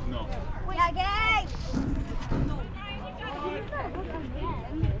 Durs? No. Yeah, gang.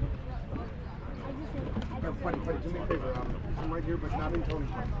 Buddy, do me a favor. I'm right here, but not in Tony's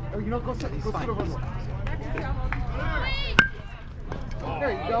part. Oh, you know, go sit over there.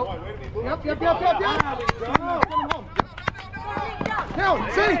 There you go. Yep. Send him home. Down,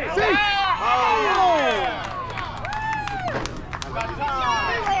 see.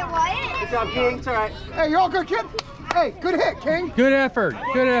 Good job, King. It's all right. Hey, you're all good, kid. Hey, good hit, King. Good effort.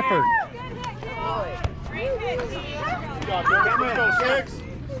 Good effort. Let's go, 6.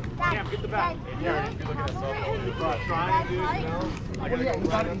 Cam, get the back. Yeah, if you look at that cell phone, He's trying, dude, you know. Well, yeah, he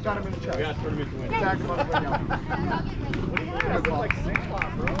got him in the chest. we got a tournament to win. Tag him on the way down. Like 6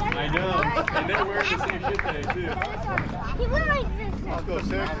 o'clock, bro. I know. And they're wearing the same shit today, too. He went like this. I'll go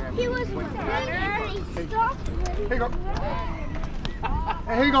 6. He was waiting and he stopped. Here you go.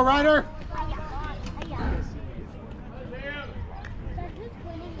 Hey, here you go, Ryder.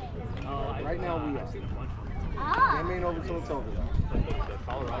 Right now we are. Game ain't over till it's over. The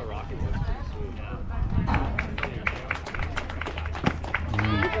Colorado Rockies was pretty sweet.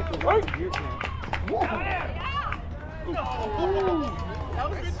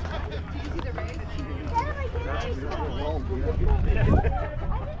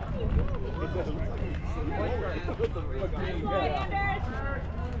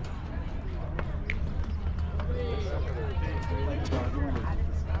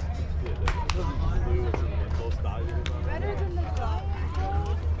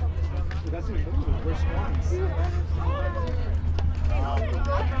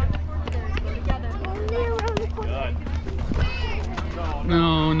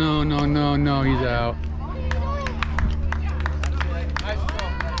 No, he's out.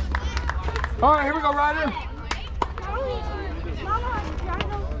 All right, here we go, Ryder.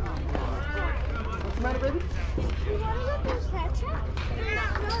 What's the matter, baby?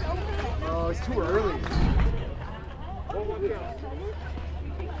 Oh, it's too early.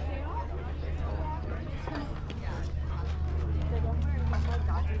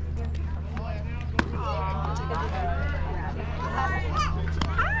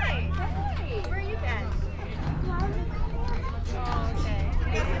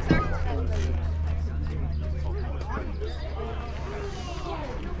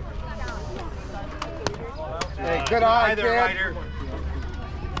 Hey, good eye, there, kid. Ryder.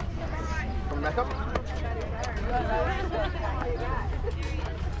 Come back up.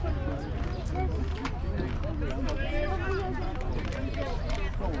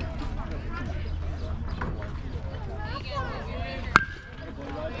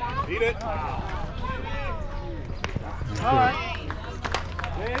 Beat it. All right.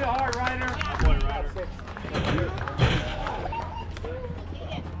 Hit it hard, Ryder.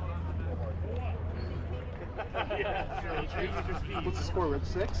 What's the score, Rich?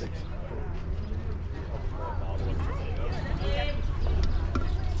 6?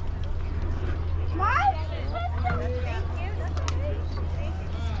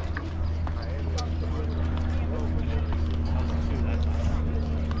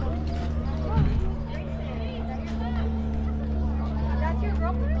 That's your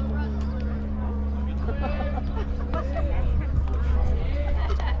girlfriend?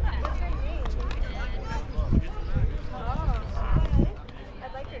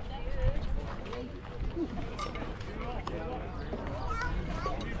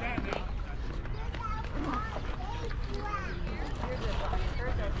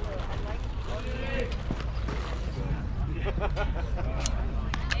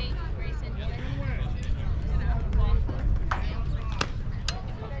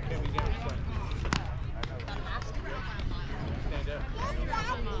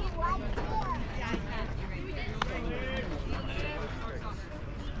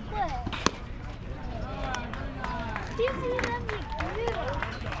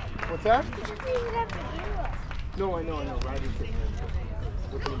 What's that? You didn't even have to do it. No, I know. Ryder's getting in.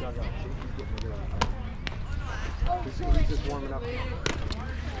 Look at the dugout. He's getting ready. He's just warming up.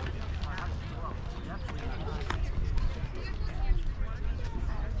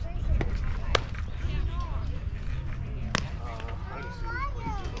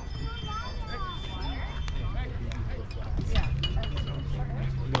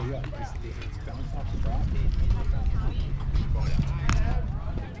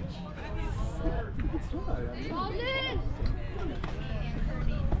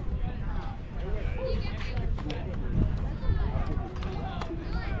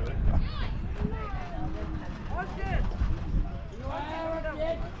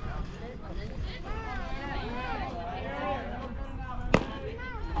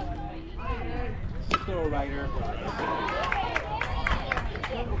 Throw, Ryder.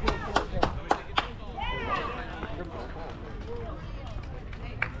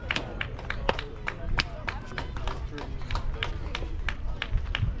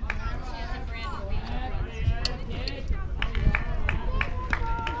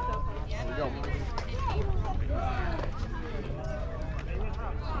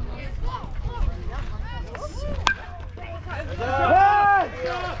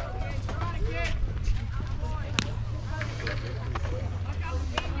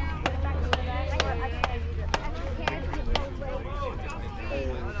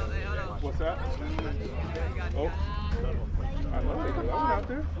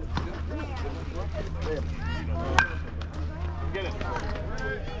 Get it.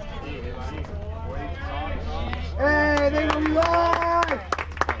 Hey, they were live!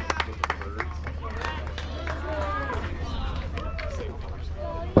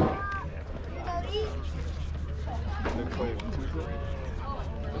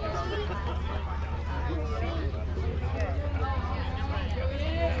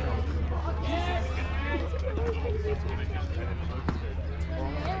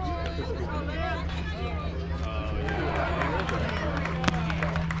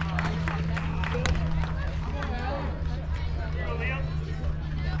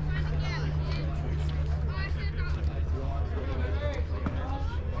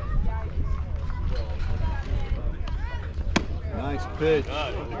 Nice pitch.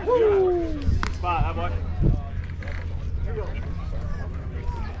 Woo! Spot, how boy?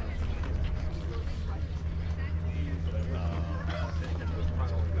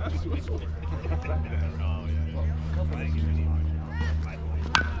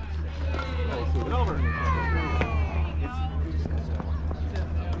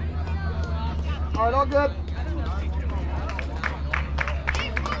 All right, all good.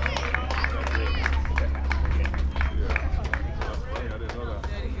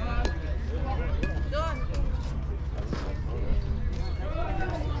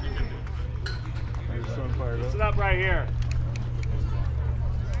 Listen up right here.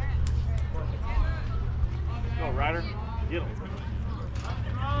 Go, Ryder. Get him.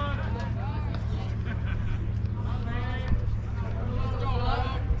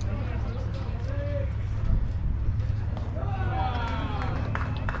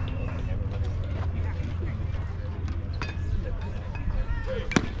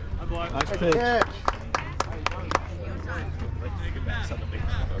 Nice pitch. Catch.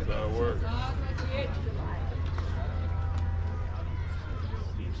 That'll work.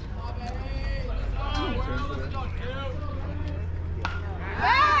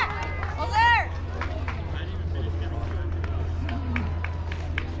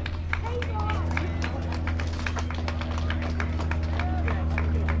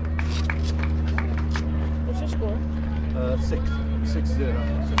 What's your score? 6-0.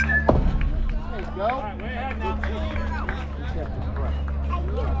 There you go. All right, way ahead now.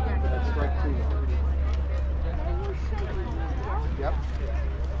 That's strike 2. Yep.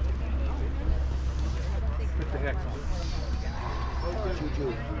 Put the hex on. Juju.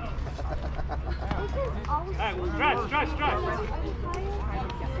 All right, well, stretch.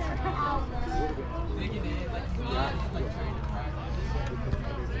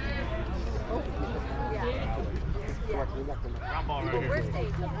 Ground ball right here.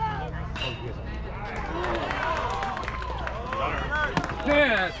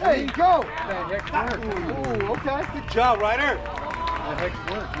 Yes. There you go. That hex worked. Ooh, okay. Good job, Ryder. That hex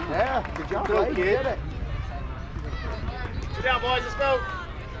worked. Yeah, good job, Go, buddy. You kid. did it. Sit down, boys. Let's go.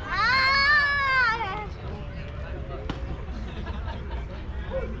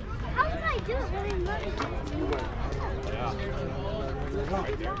 How did I do it really much?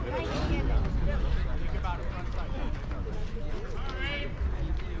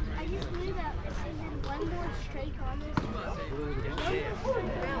 I just knew that and then one more straight on this.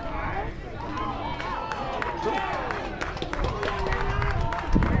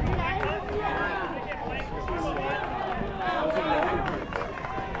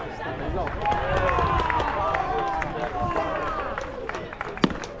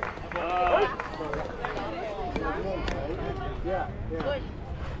 Yeah.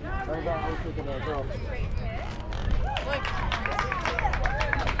 How about we're taking our girl?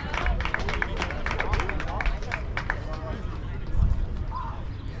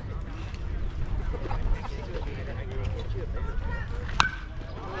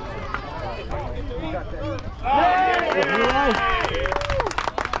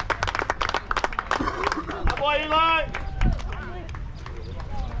 Boy, Eli.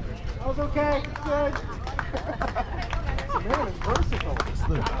 That was okay. Good. Man, it's versatile.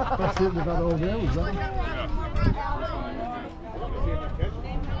 Best hit they've had all day, was that?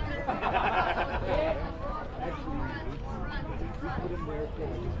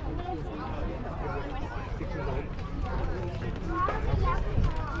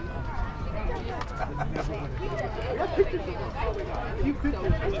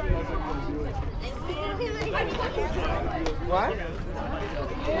 What?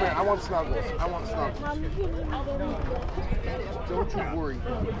 Come here, I want snuggles. I want snuggles. Don't you worry.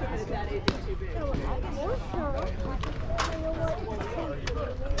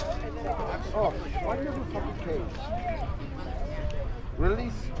 Oh, why do you have a fucking cage?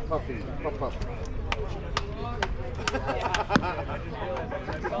 Release, puppy, pup up.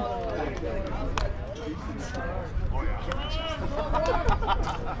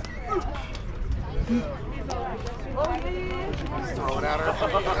 Throw it at her.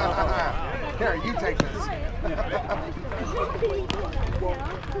 Here, you take this.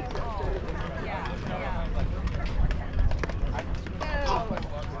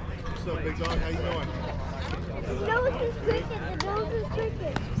 What's up, big dog? How you doing? The nose is cricket. The nose is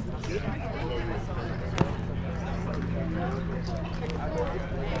cricket.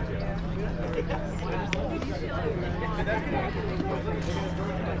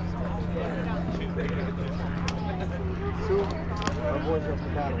 Sue, our boys are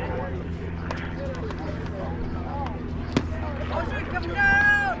compatible. Coming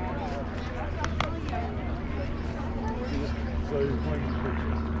down! So you're playing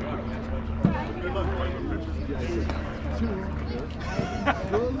Good luck playing with pitches.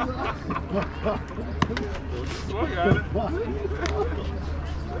 Swung at it.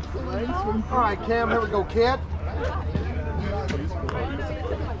 All right, Cam, here we go, kid.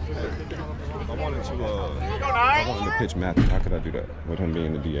 I wanted to pitch Matthew. How could I do that with him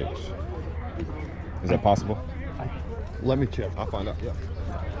being the DH? Is that possible? Let me check. I'll find out. Yeah.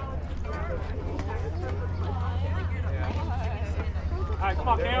 All right, come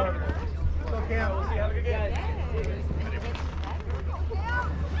on, Cam. Let's go, Cam. We'll see. Have a good game.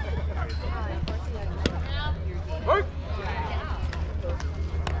 Right.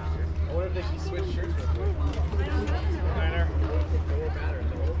 I wonder if they should switch shirts with me.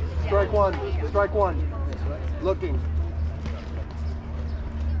 Strike one. Strike one. Looking.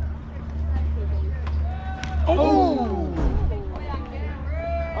 Oh!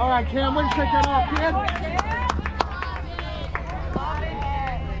 All right, Cam, when you take that off, kid?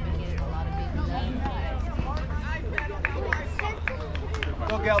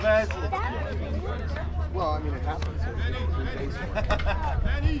 Go, Galvez. Well, I mean, it happens.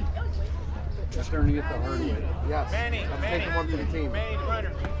 Manny! That's turning it the hard way. Yes. I'm taking one for the team.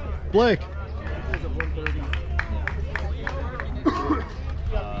 Blake.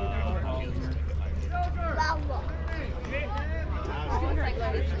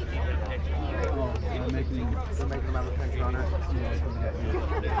 They're making them have a pinch runner.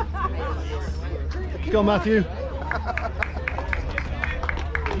 Let's go, Matthew.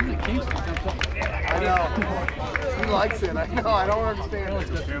 I know. He likes it. I know. I don't understand it.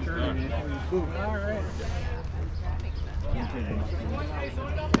 All right.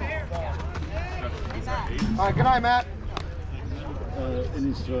 All right, good night, Matt. In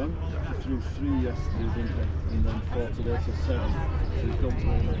his term, he threw 3 yesterday, didn't he? And then 4 today, so 7. So he's got 1.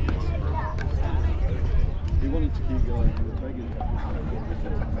 He wanted to keep going, he was begging.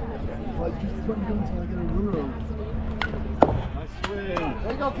 Like, just put him until I get a runner out. Nice swing.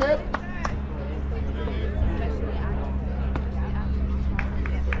 There you go, kid.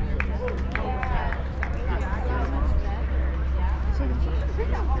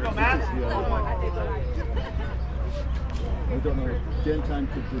 Go, Matt. I don't know, game time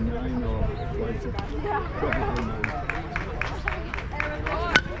could be 9 or later.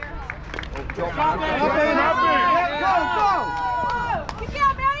 Probably 9.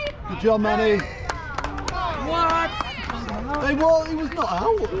 Good job, Manny. What? Hey, well, he was not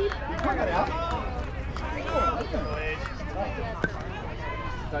out. I got it out.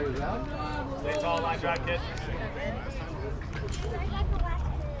 Tell you that? Stay tall, line drive, kid.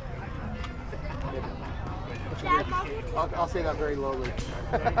 I'll say that very lowly.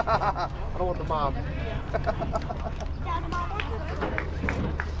 I don't want the mob.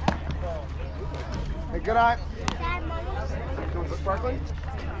 Hey, good night. Doing some sparkling?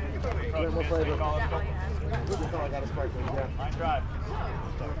 More flavor. I got a sparkling, yeah. Line drive.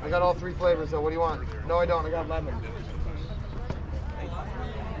 I got all 3 flavors, though. What do you want? No, I don't. I got lemon.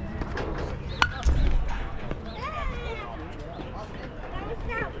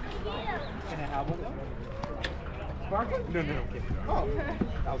 Can I have one though? Sparkling? No, okay. Oh.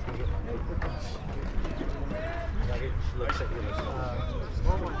 That was good.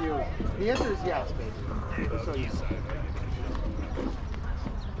 What would you? The answer is yes, baby. So you say.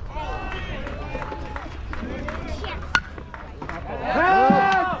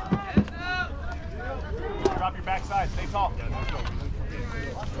 Drop your backside. Stay tall.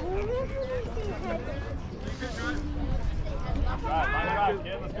 Line drive,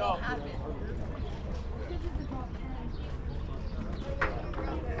 kid. Let's go.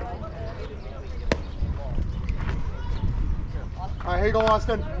 All right, here you go,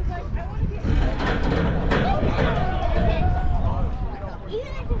 Austin.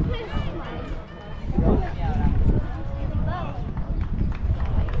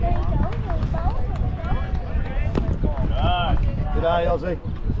 Ozzy.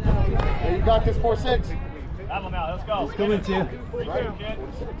 Hey, you got this 4-6. Have him out. Let's go. He's coming to you. Right, kid.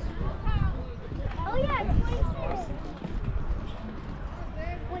 Oh yeah,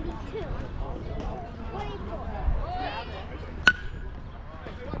 22. 24.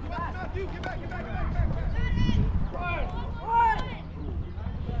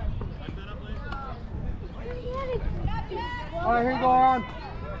 All right, here you go, on.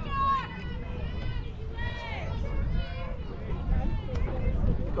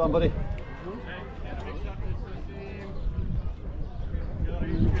 Go on, buddy.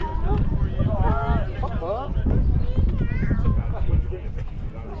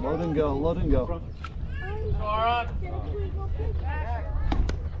 Load and go, load and go. All right.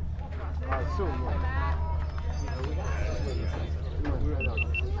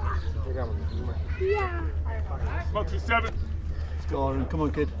 Yeah. Go to 7. Let's go, Aaron. Come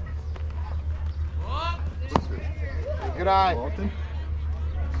on, kid. Good eye. Walked in.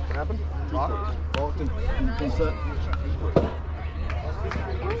 What happened? Walked in. Full set.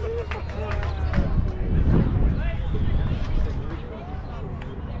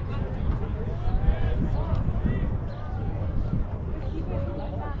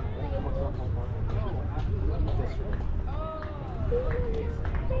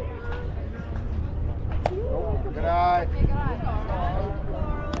 Good eye.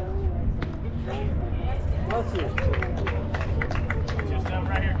 Just down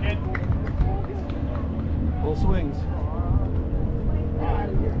right here, kid. Full swings.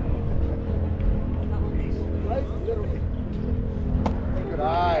 Good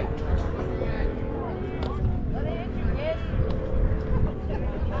eye.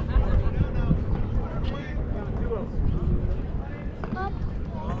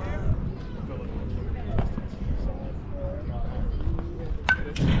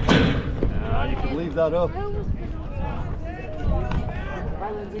 You can leave that up.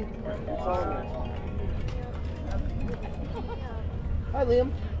 Hi, Liam.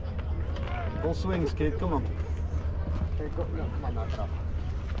 Full swings, kid. Come on. Okay, go. No, come on, knock it off.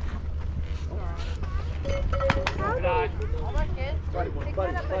 Good eye. Buddy,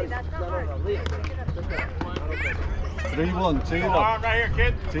 that's not hard. Liam. 3-1. Tee it Arm up. right here,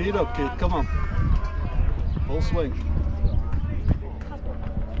 kid. Tee it up, kid. Come on. Full swing.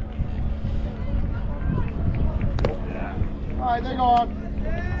 All right, they go on.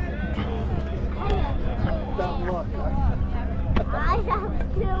 Dumb luck. I have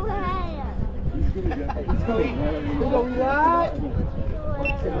 2 hands. Let's go eat. Let's go eat that.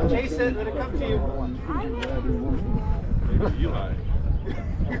 Chase it, let it come to you. Eli.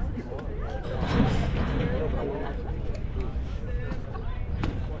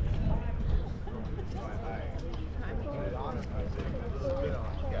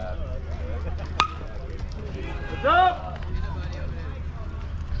 What's up?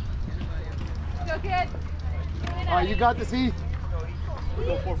 Go, kid. All right, you got this, Heath. We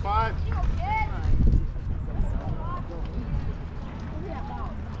go 4-5.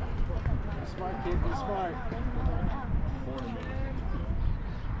 Smart kid, be smart.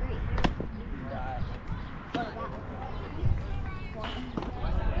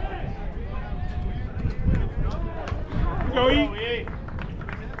 Go eat.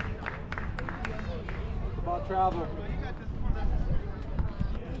 About travel.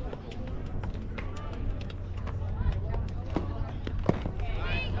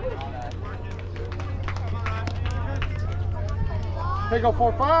 They go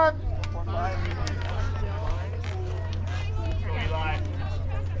 4-5. Eli.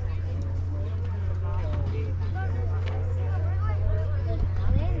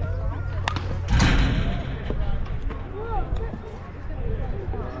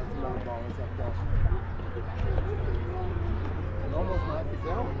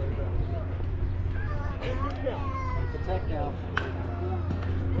 Protect now.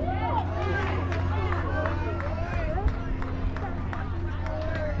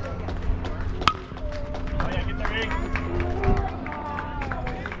 Oh yeah, get there, Ig.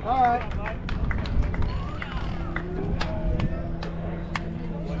 All right.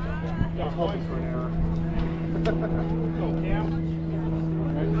 I was hoping for an error. Go, Cam.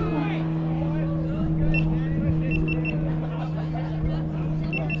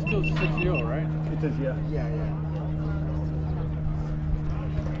 Still 6-0, right? It is, yeah. Yeah.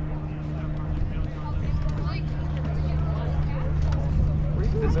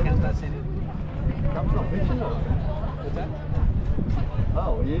 Cap's not pitching, or? What's that?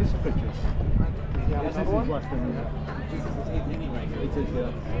 Oh, he is pitching. Yeah, This is his last thing, yeah. It is,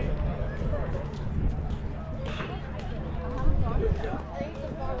 yeah.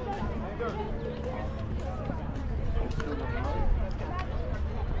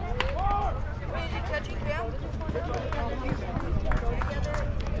 Where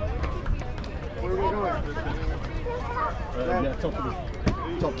are we going? Yeah, top of the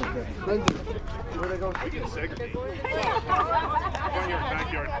Lindsay, where are they going? We can segregate. Go in your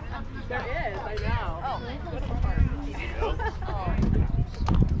backyard. There is, I know.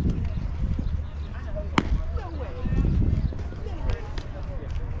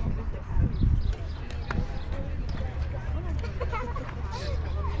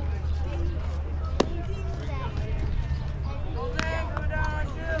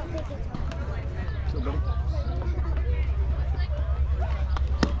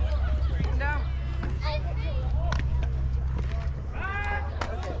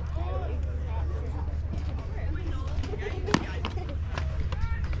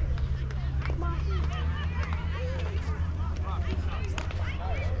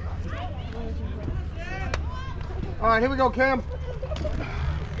 All right, here we go, Cam.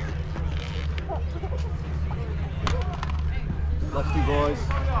 lefty boys.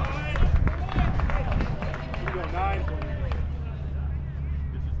 We got 9.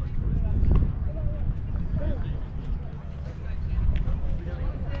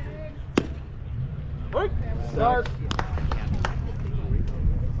 Start.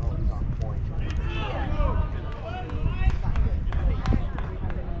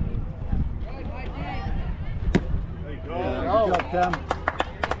 Good job, Cam.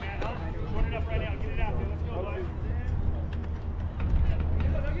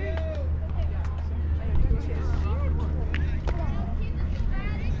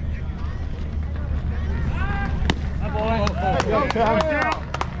 Go, Cam.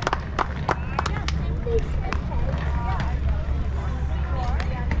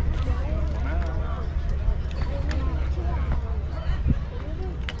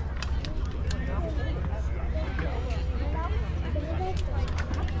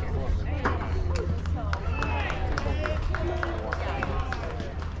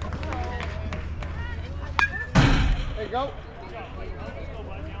 There you go.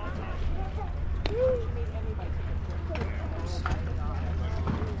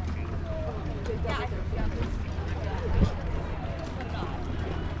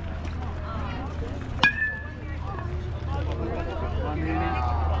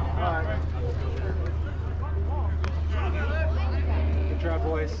 Good job,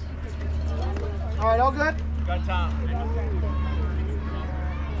 boys. All right, all good? Got time.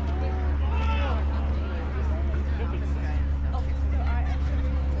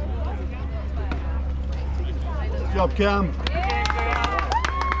 Good job, Cam. Great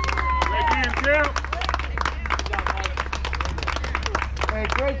game, Cam. Hey,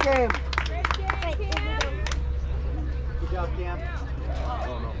 great game. Good job, Cam.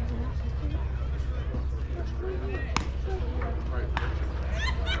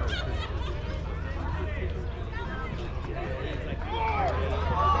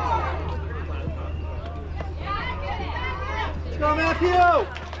 Let's go, Matthew.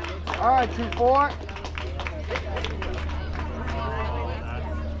 All right, 2-4.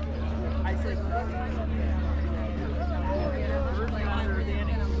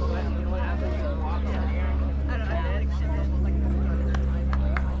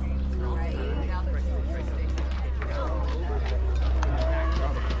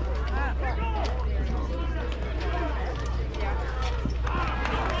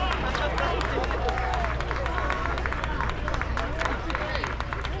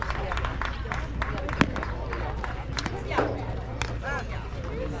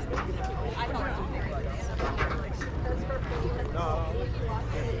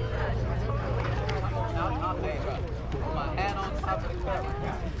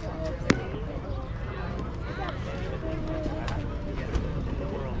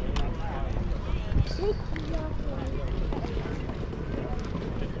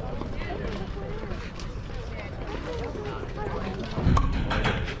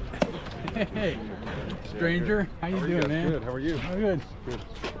 Hey, stranger, how you doing, man? Good. How are you? I'm good. Good.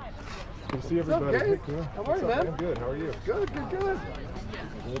 Good to see everybody. Okay. Yeah. How are you, man? I'm good. How are you? Good, good, good. Good.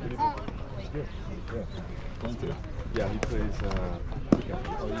 Yeah. Going to? Yeah, he plays.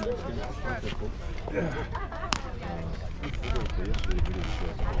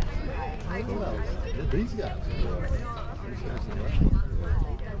 These guys.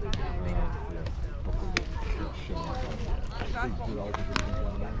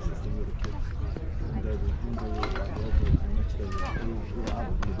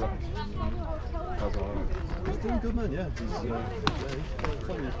 He's doing good, man. Yeah, he's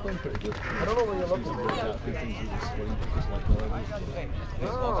playing pretty good. I don't know where you're looking for.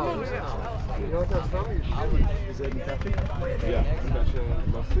 Oh, yeah. You know what that's from? Is it in Cappy? Yeah.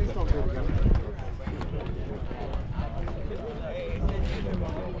 Please don't do it again.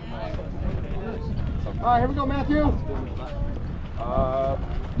 All right, here we go, Matthew. He's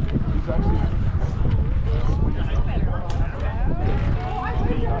actually.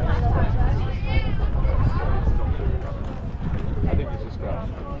 I think he's just got.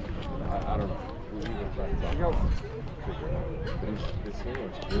 I don't know. We've been trying to talk. But his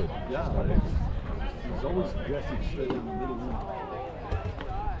handler's good. Yeah. He's always aggressive straight in the middle.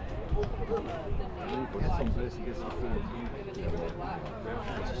 For some place he gets the full.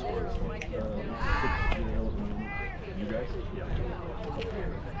 You guys? Yeah. I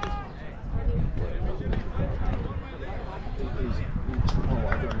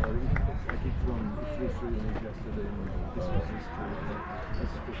don't know. I keep from 3-3 yesterday, and this was his turn.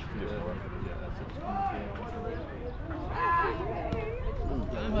 That's 50. Yeah, that's it. Yeah, that's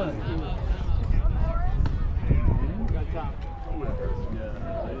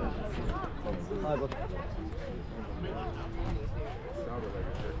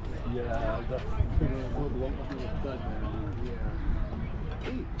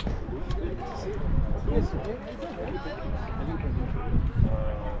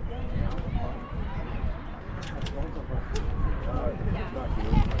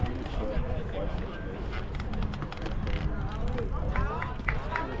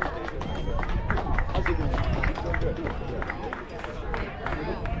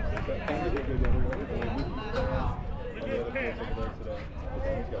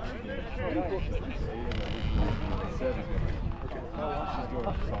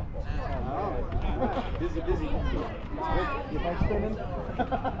Busy. You might spin in?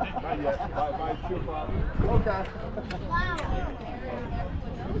 Not yet. By 2 o'clock. Okay.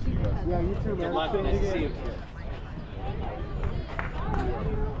 Yeah, you too, man. Good luck. Nice to see you.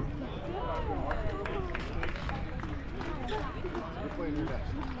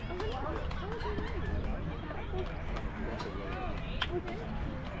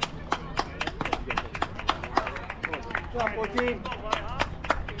 Come on, 14.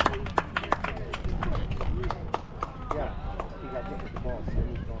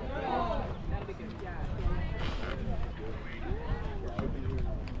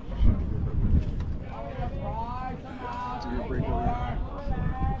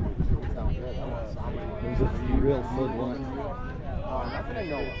 There's a few real fun ones. Nothing I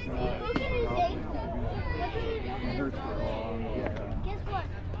know of. Guess what?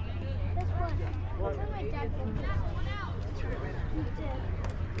 That's what. That's what my dad told me.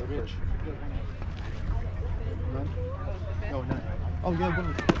 Rich. None? No, none. Oh, yeah,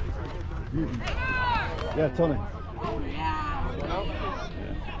 one. Yeah, Tony.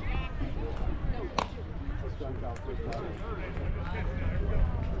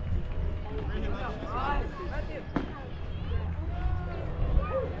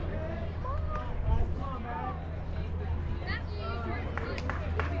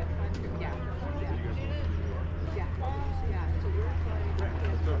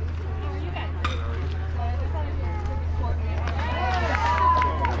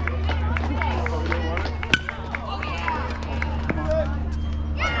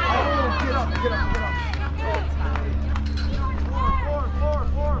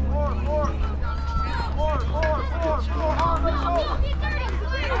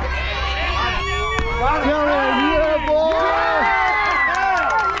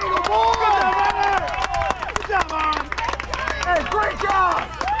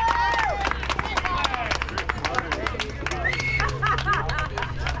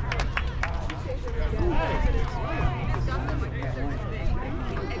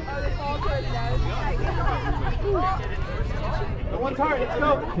 One's hard, let's go.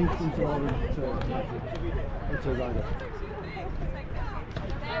 Kingston's already it's a rider.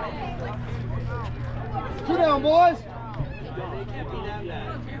 2 down, boys.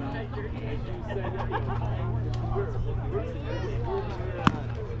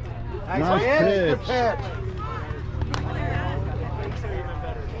 Nice pitch. pitch. Good pitch.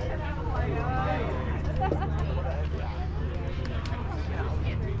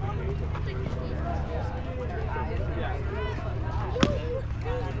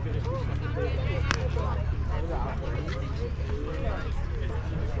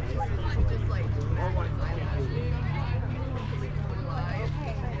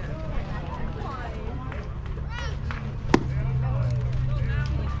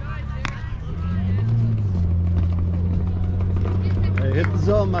 Hey, hit the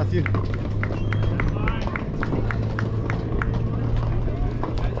zone, Matthew.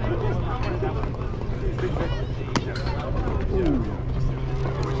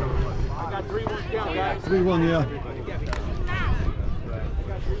 I got 3-1 count, guys. 3-1, yeah.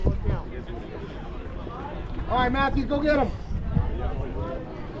 All right, Matthew, go get him.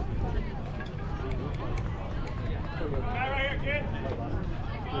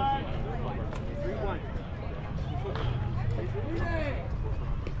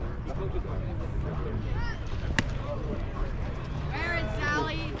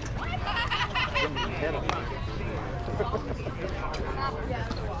 Hannah.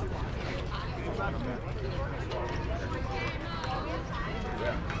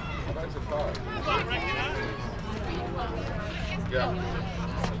 That's a call. Yeah.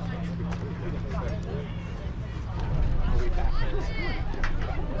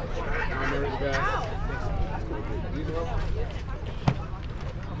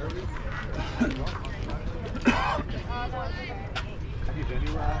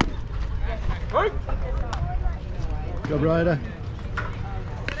 Go, Ryder.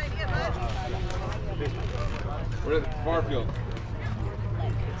 We're at the far field.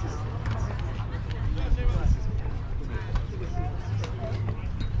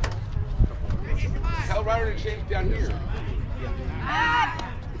 Tell Ryder to change down here.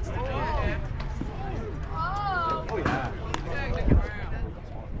 Oh, yeah.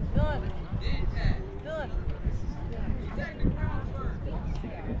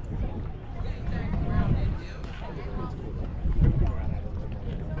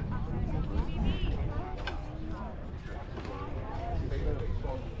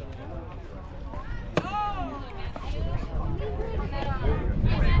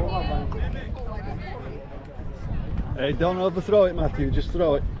 Hey, don't overthrow it, Matthew. Just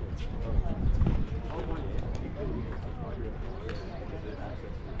throw it.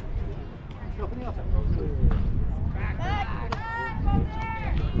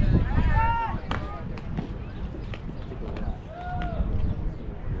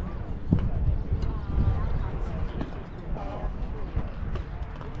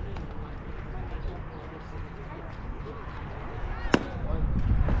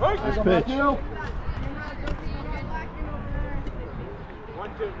 Nice pitch.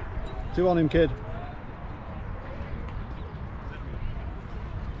 2 on him, kid.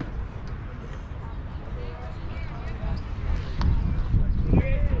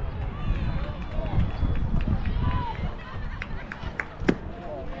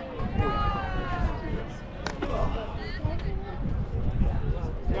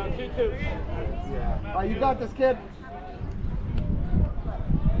 All right, you got this, kid.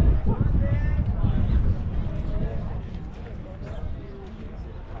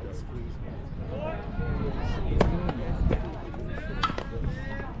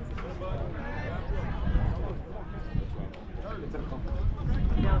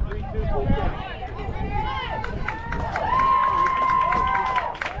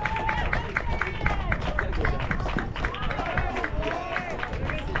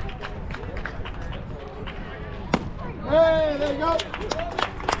 Hey, there you go.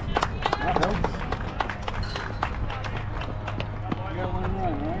 That helps. You got 1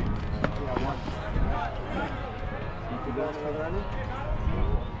 run, right? Yeah, 1.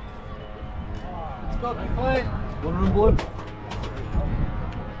 Let's go, play. 1 run, blue.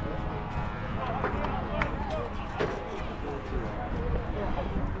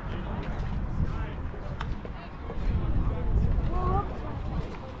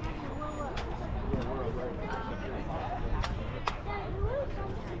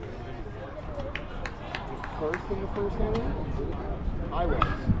 First in the first inning? I was.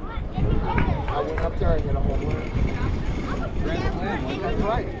 I went up there and hit a home run. That's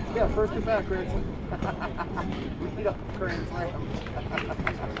right. Yeah, first at bat, Grayson. We beat up Grand Slam.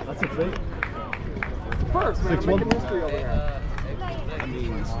 That's a feat. First, man. 6-1. Making history over here. That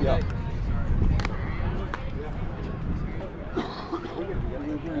means, Yeah.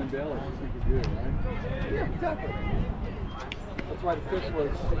 Yeah, exactly. That's why the fish was.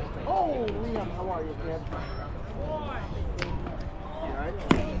 Oh, Liam, how are you, kid? You alright?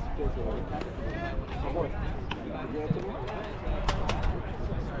 Oh, boy.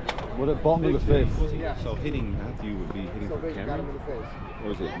 What at bottom of the fifth? Yeah. So hitting Matthew would be hitting So for big, got him in camera? the face.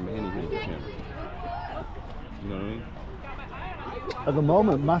 Or is it Manny hitting for camera? You know what I mean? At the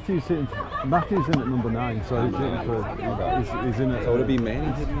moment, Matthew's in at number 9, so he's hitting for. He's in at. So would it be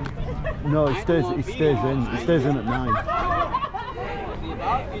Manny hitting? No, he stays in. He stays in at 9. I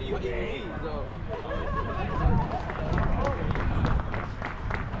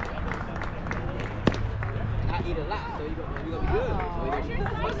eat a lot, so you're gonna be good.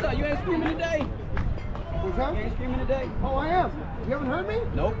 What's up? You ain't screaming today? What's that? You ain't screaming today? Oh, I am. You haven't heard me?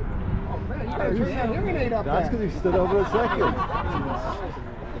 Nope. Oh, man, you gotta turn that hearing aid up That's there. because he stood over a second.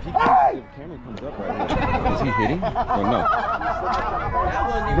 If the camera comes up right here, is he hitting or no?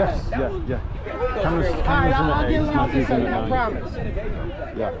 Yes, yeah. Cameras in I'll at get 8, it out Matthew's this in second, I at 9. promise.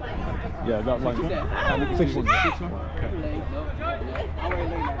 Yeah, that like 6 1.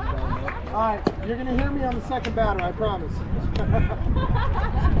 Alright, you're gonna hear me on the second batter, I promise.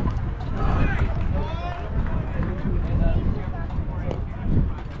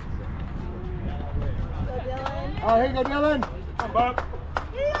 All right, here you go, Dylan. Come on, Bob.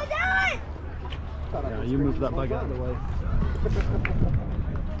 Yeah, you move that bug out of the way.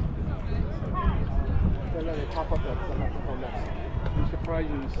 Let it pop up that microphone next. I'm surprised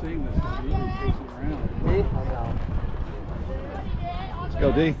you didn't sing this. You're even chasing around. Me? I know. Let's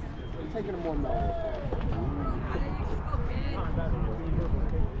go, D. I'm taking him one more.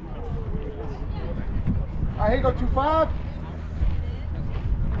 All right, here you go, 2-5.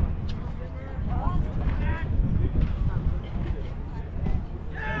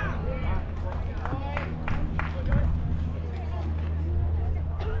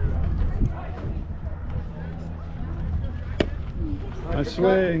 Nice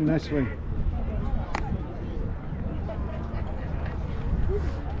swing, nice swing.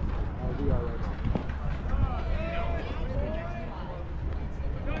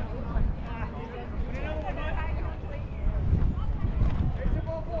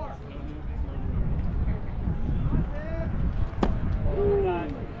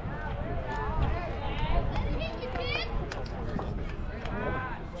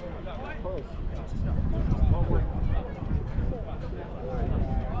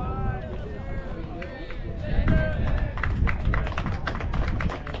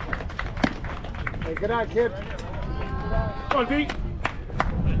 Hey, good night, kid. Come on, D.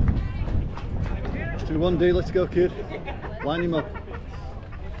 2-1, D. Let's go, kid. Line him up.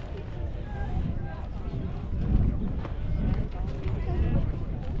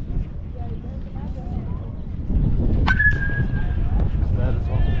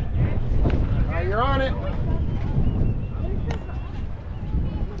 All right, you're on it.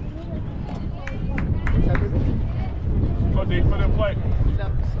 Come on, D. Put in play.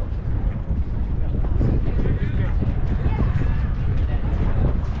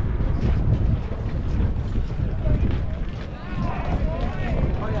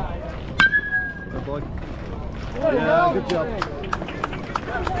 Good boy. Yeah, good job.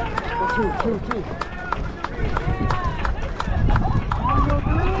 2.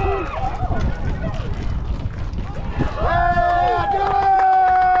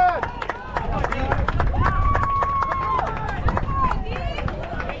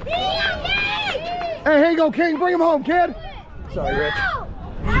 Hey, here you go, King. Bring him home, kid. Sorry, Rich.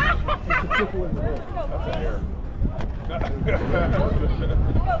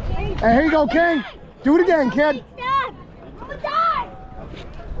 Hey, here you go, King. Do it again, kid.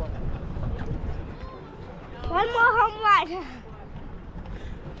 One more home run.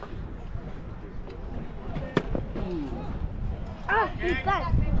 He's done.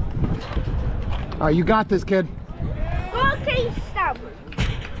 All right, you got this, kid. Okay, stop.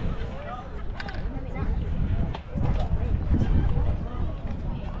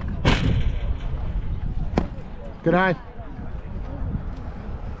 Good night.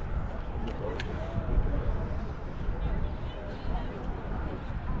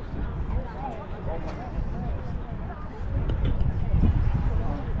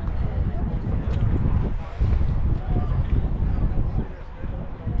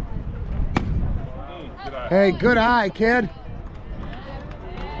 Hey, good eye, kid.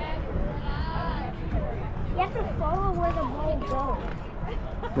 You have to follow where the ball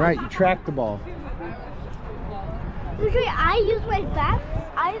goes. Right, you track the ball. Usually I use my bat.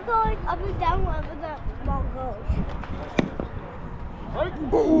 I go like up and down wherever the ball goes.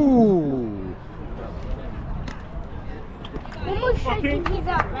 Ooh. One more strike and he's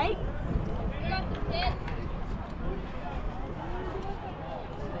out, right?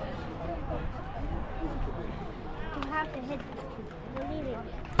 You have to hit this kid. Believe it.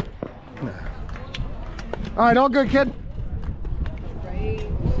 All right, all good, kid.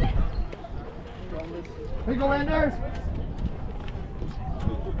 Here you go, Anders.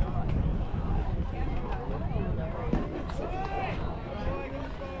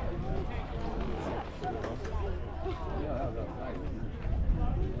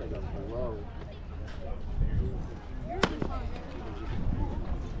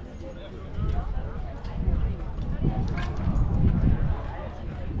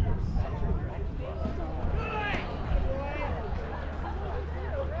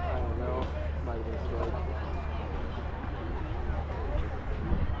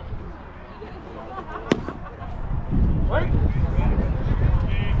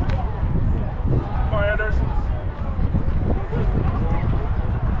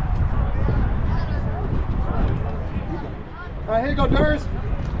 All right, here you go, Durs.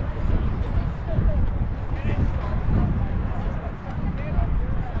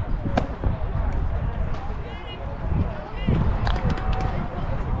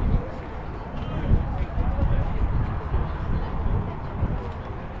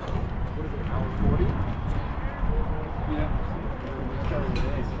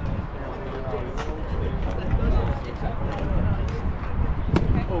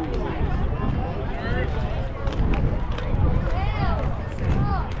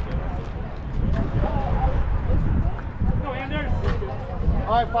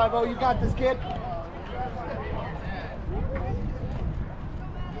 right, 5-0. You got this, kid.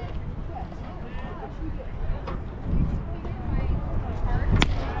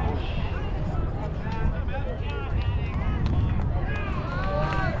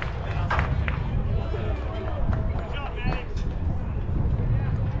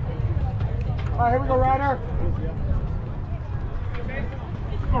 All right, here we go, Ryder.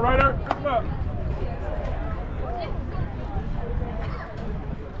 Come on, Ryder. Come up.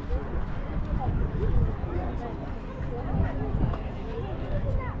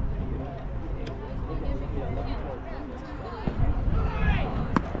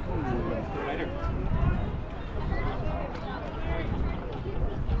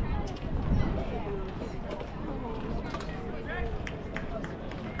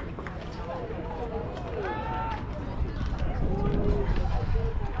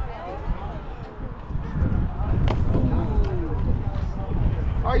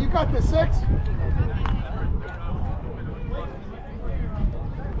 All right, you got this, 6.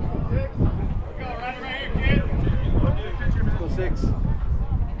 Go 6.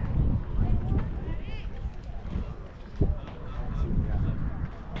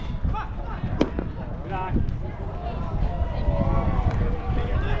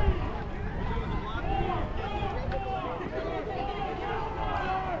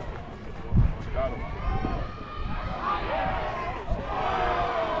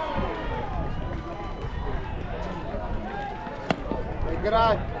 Good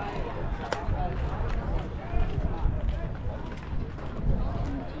eye.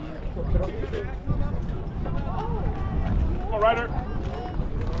 Come on, Ryder.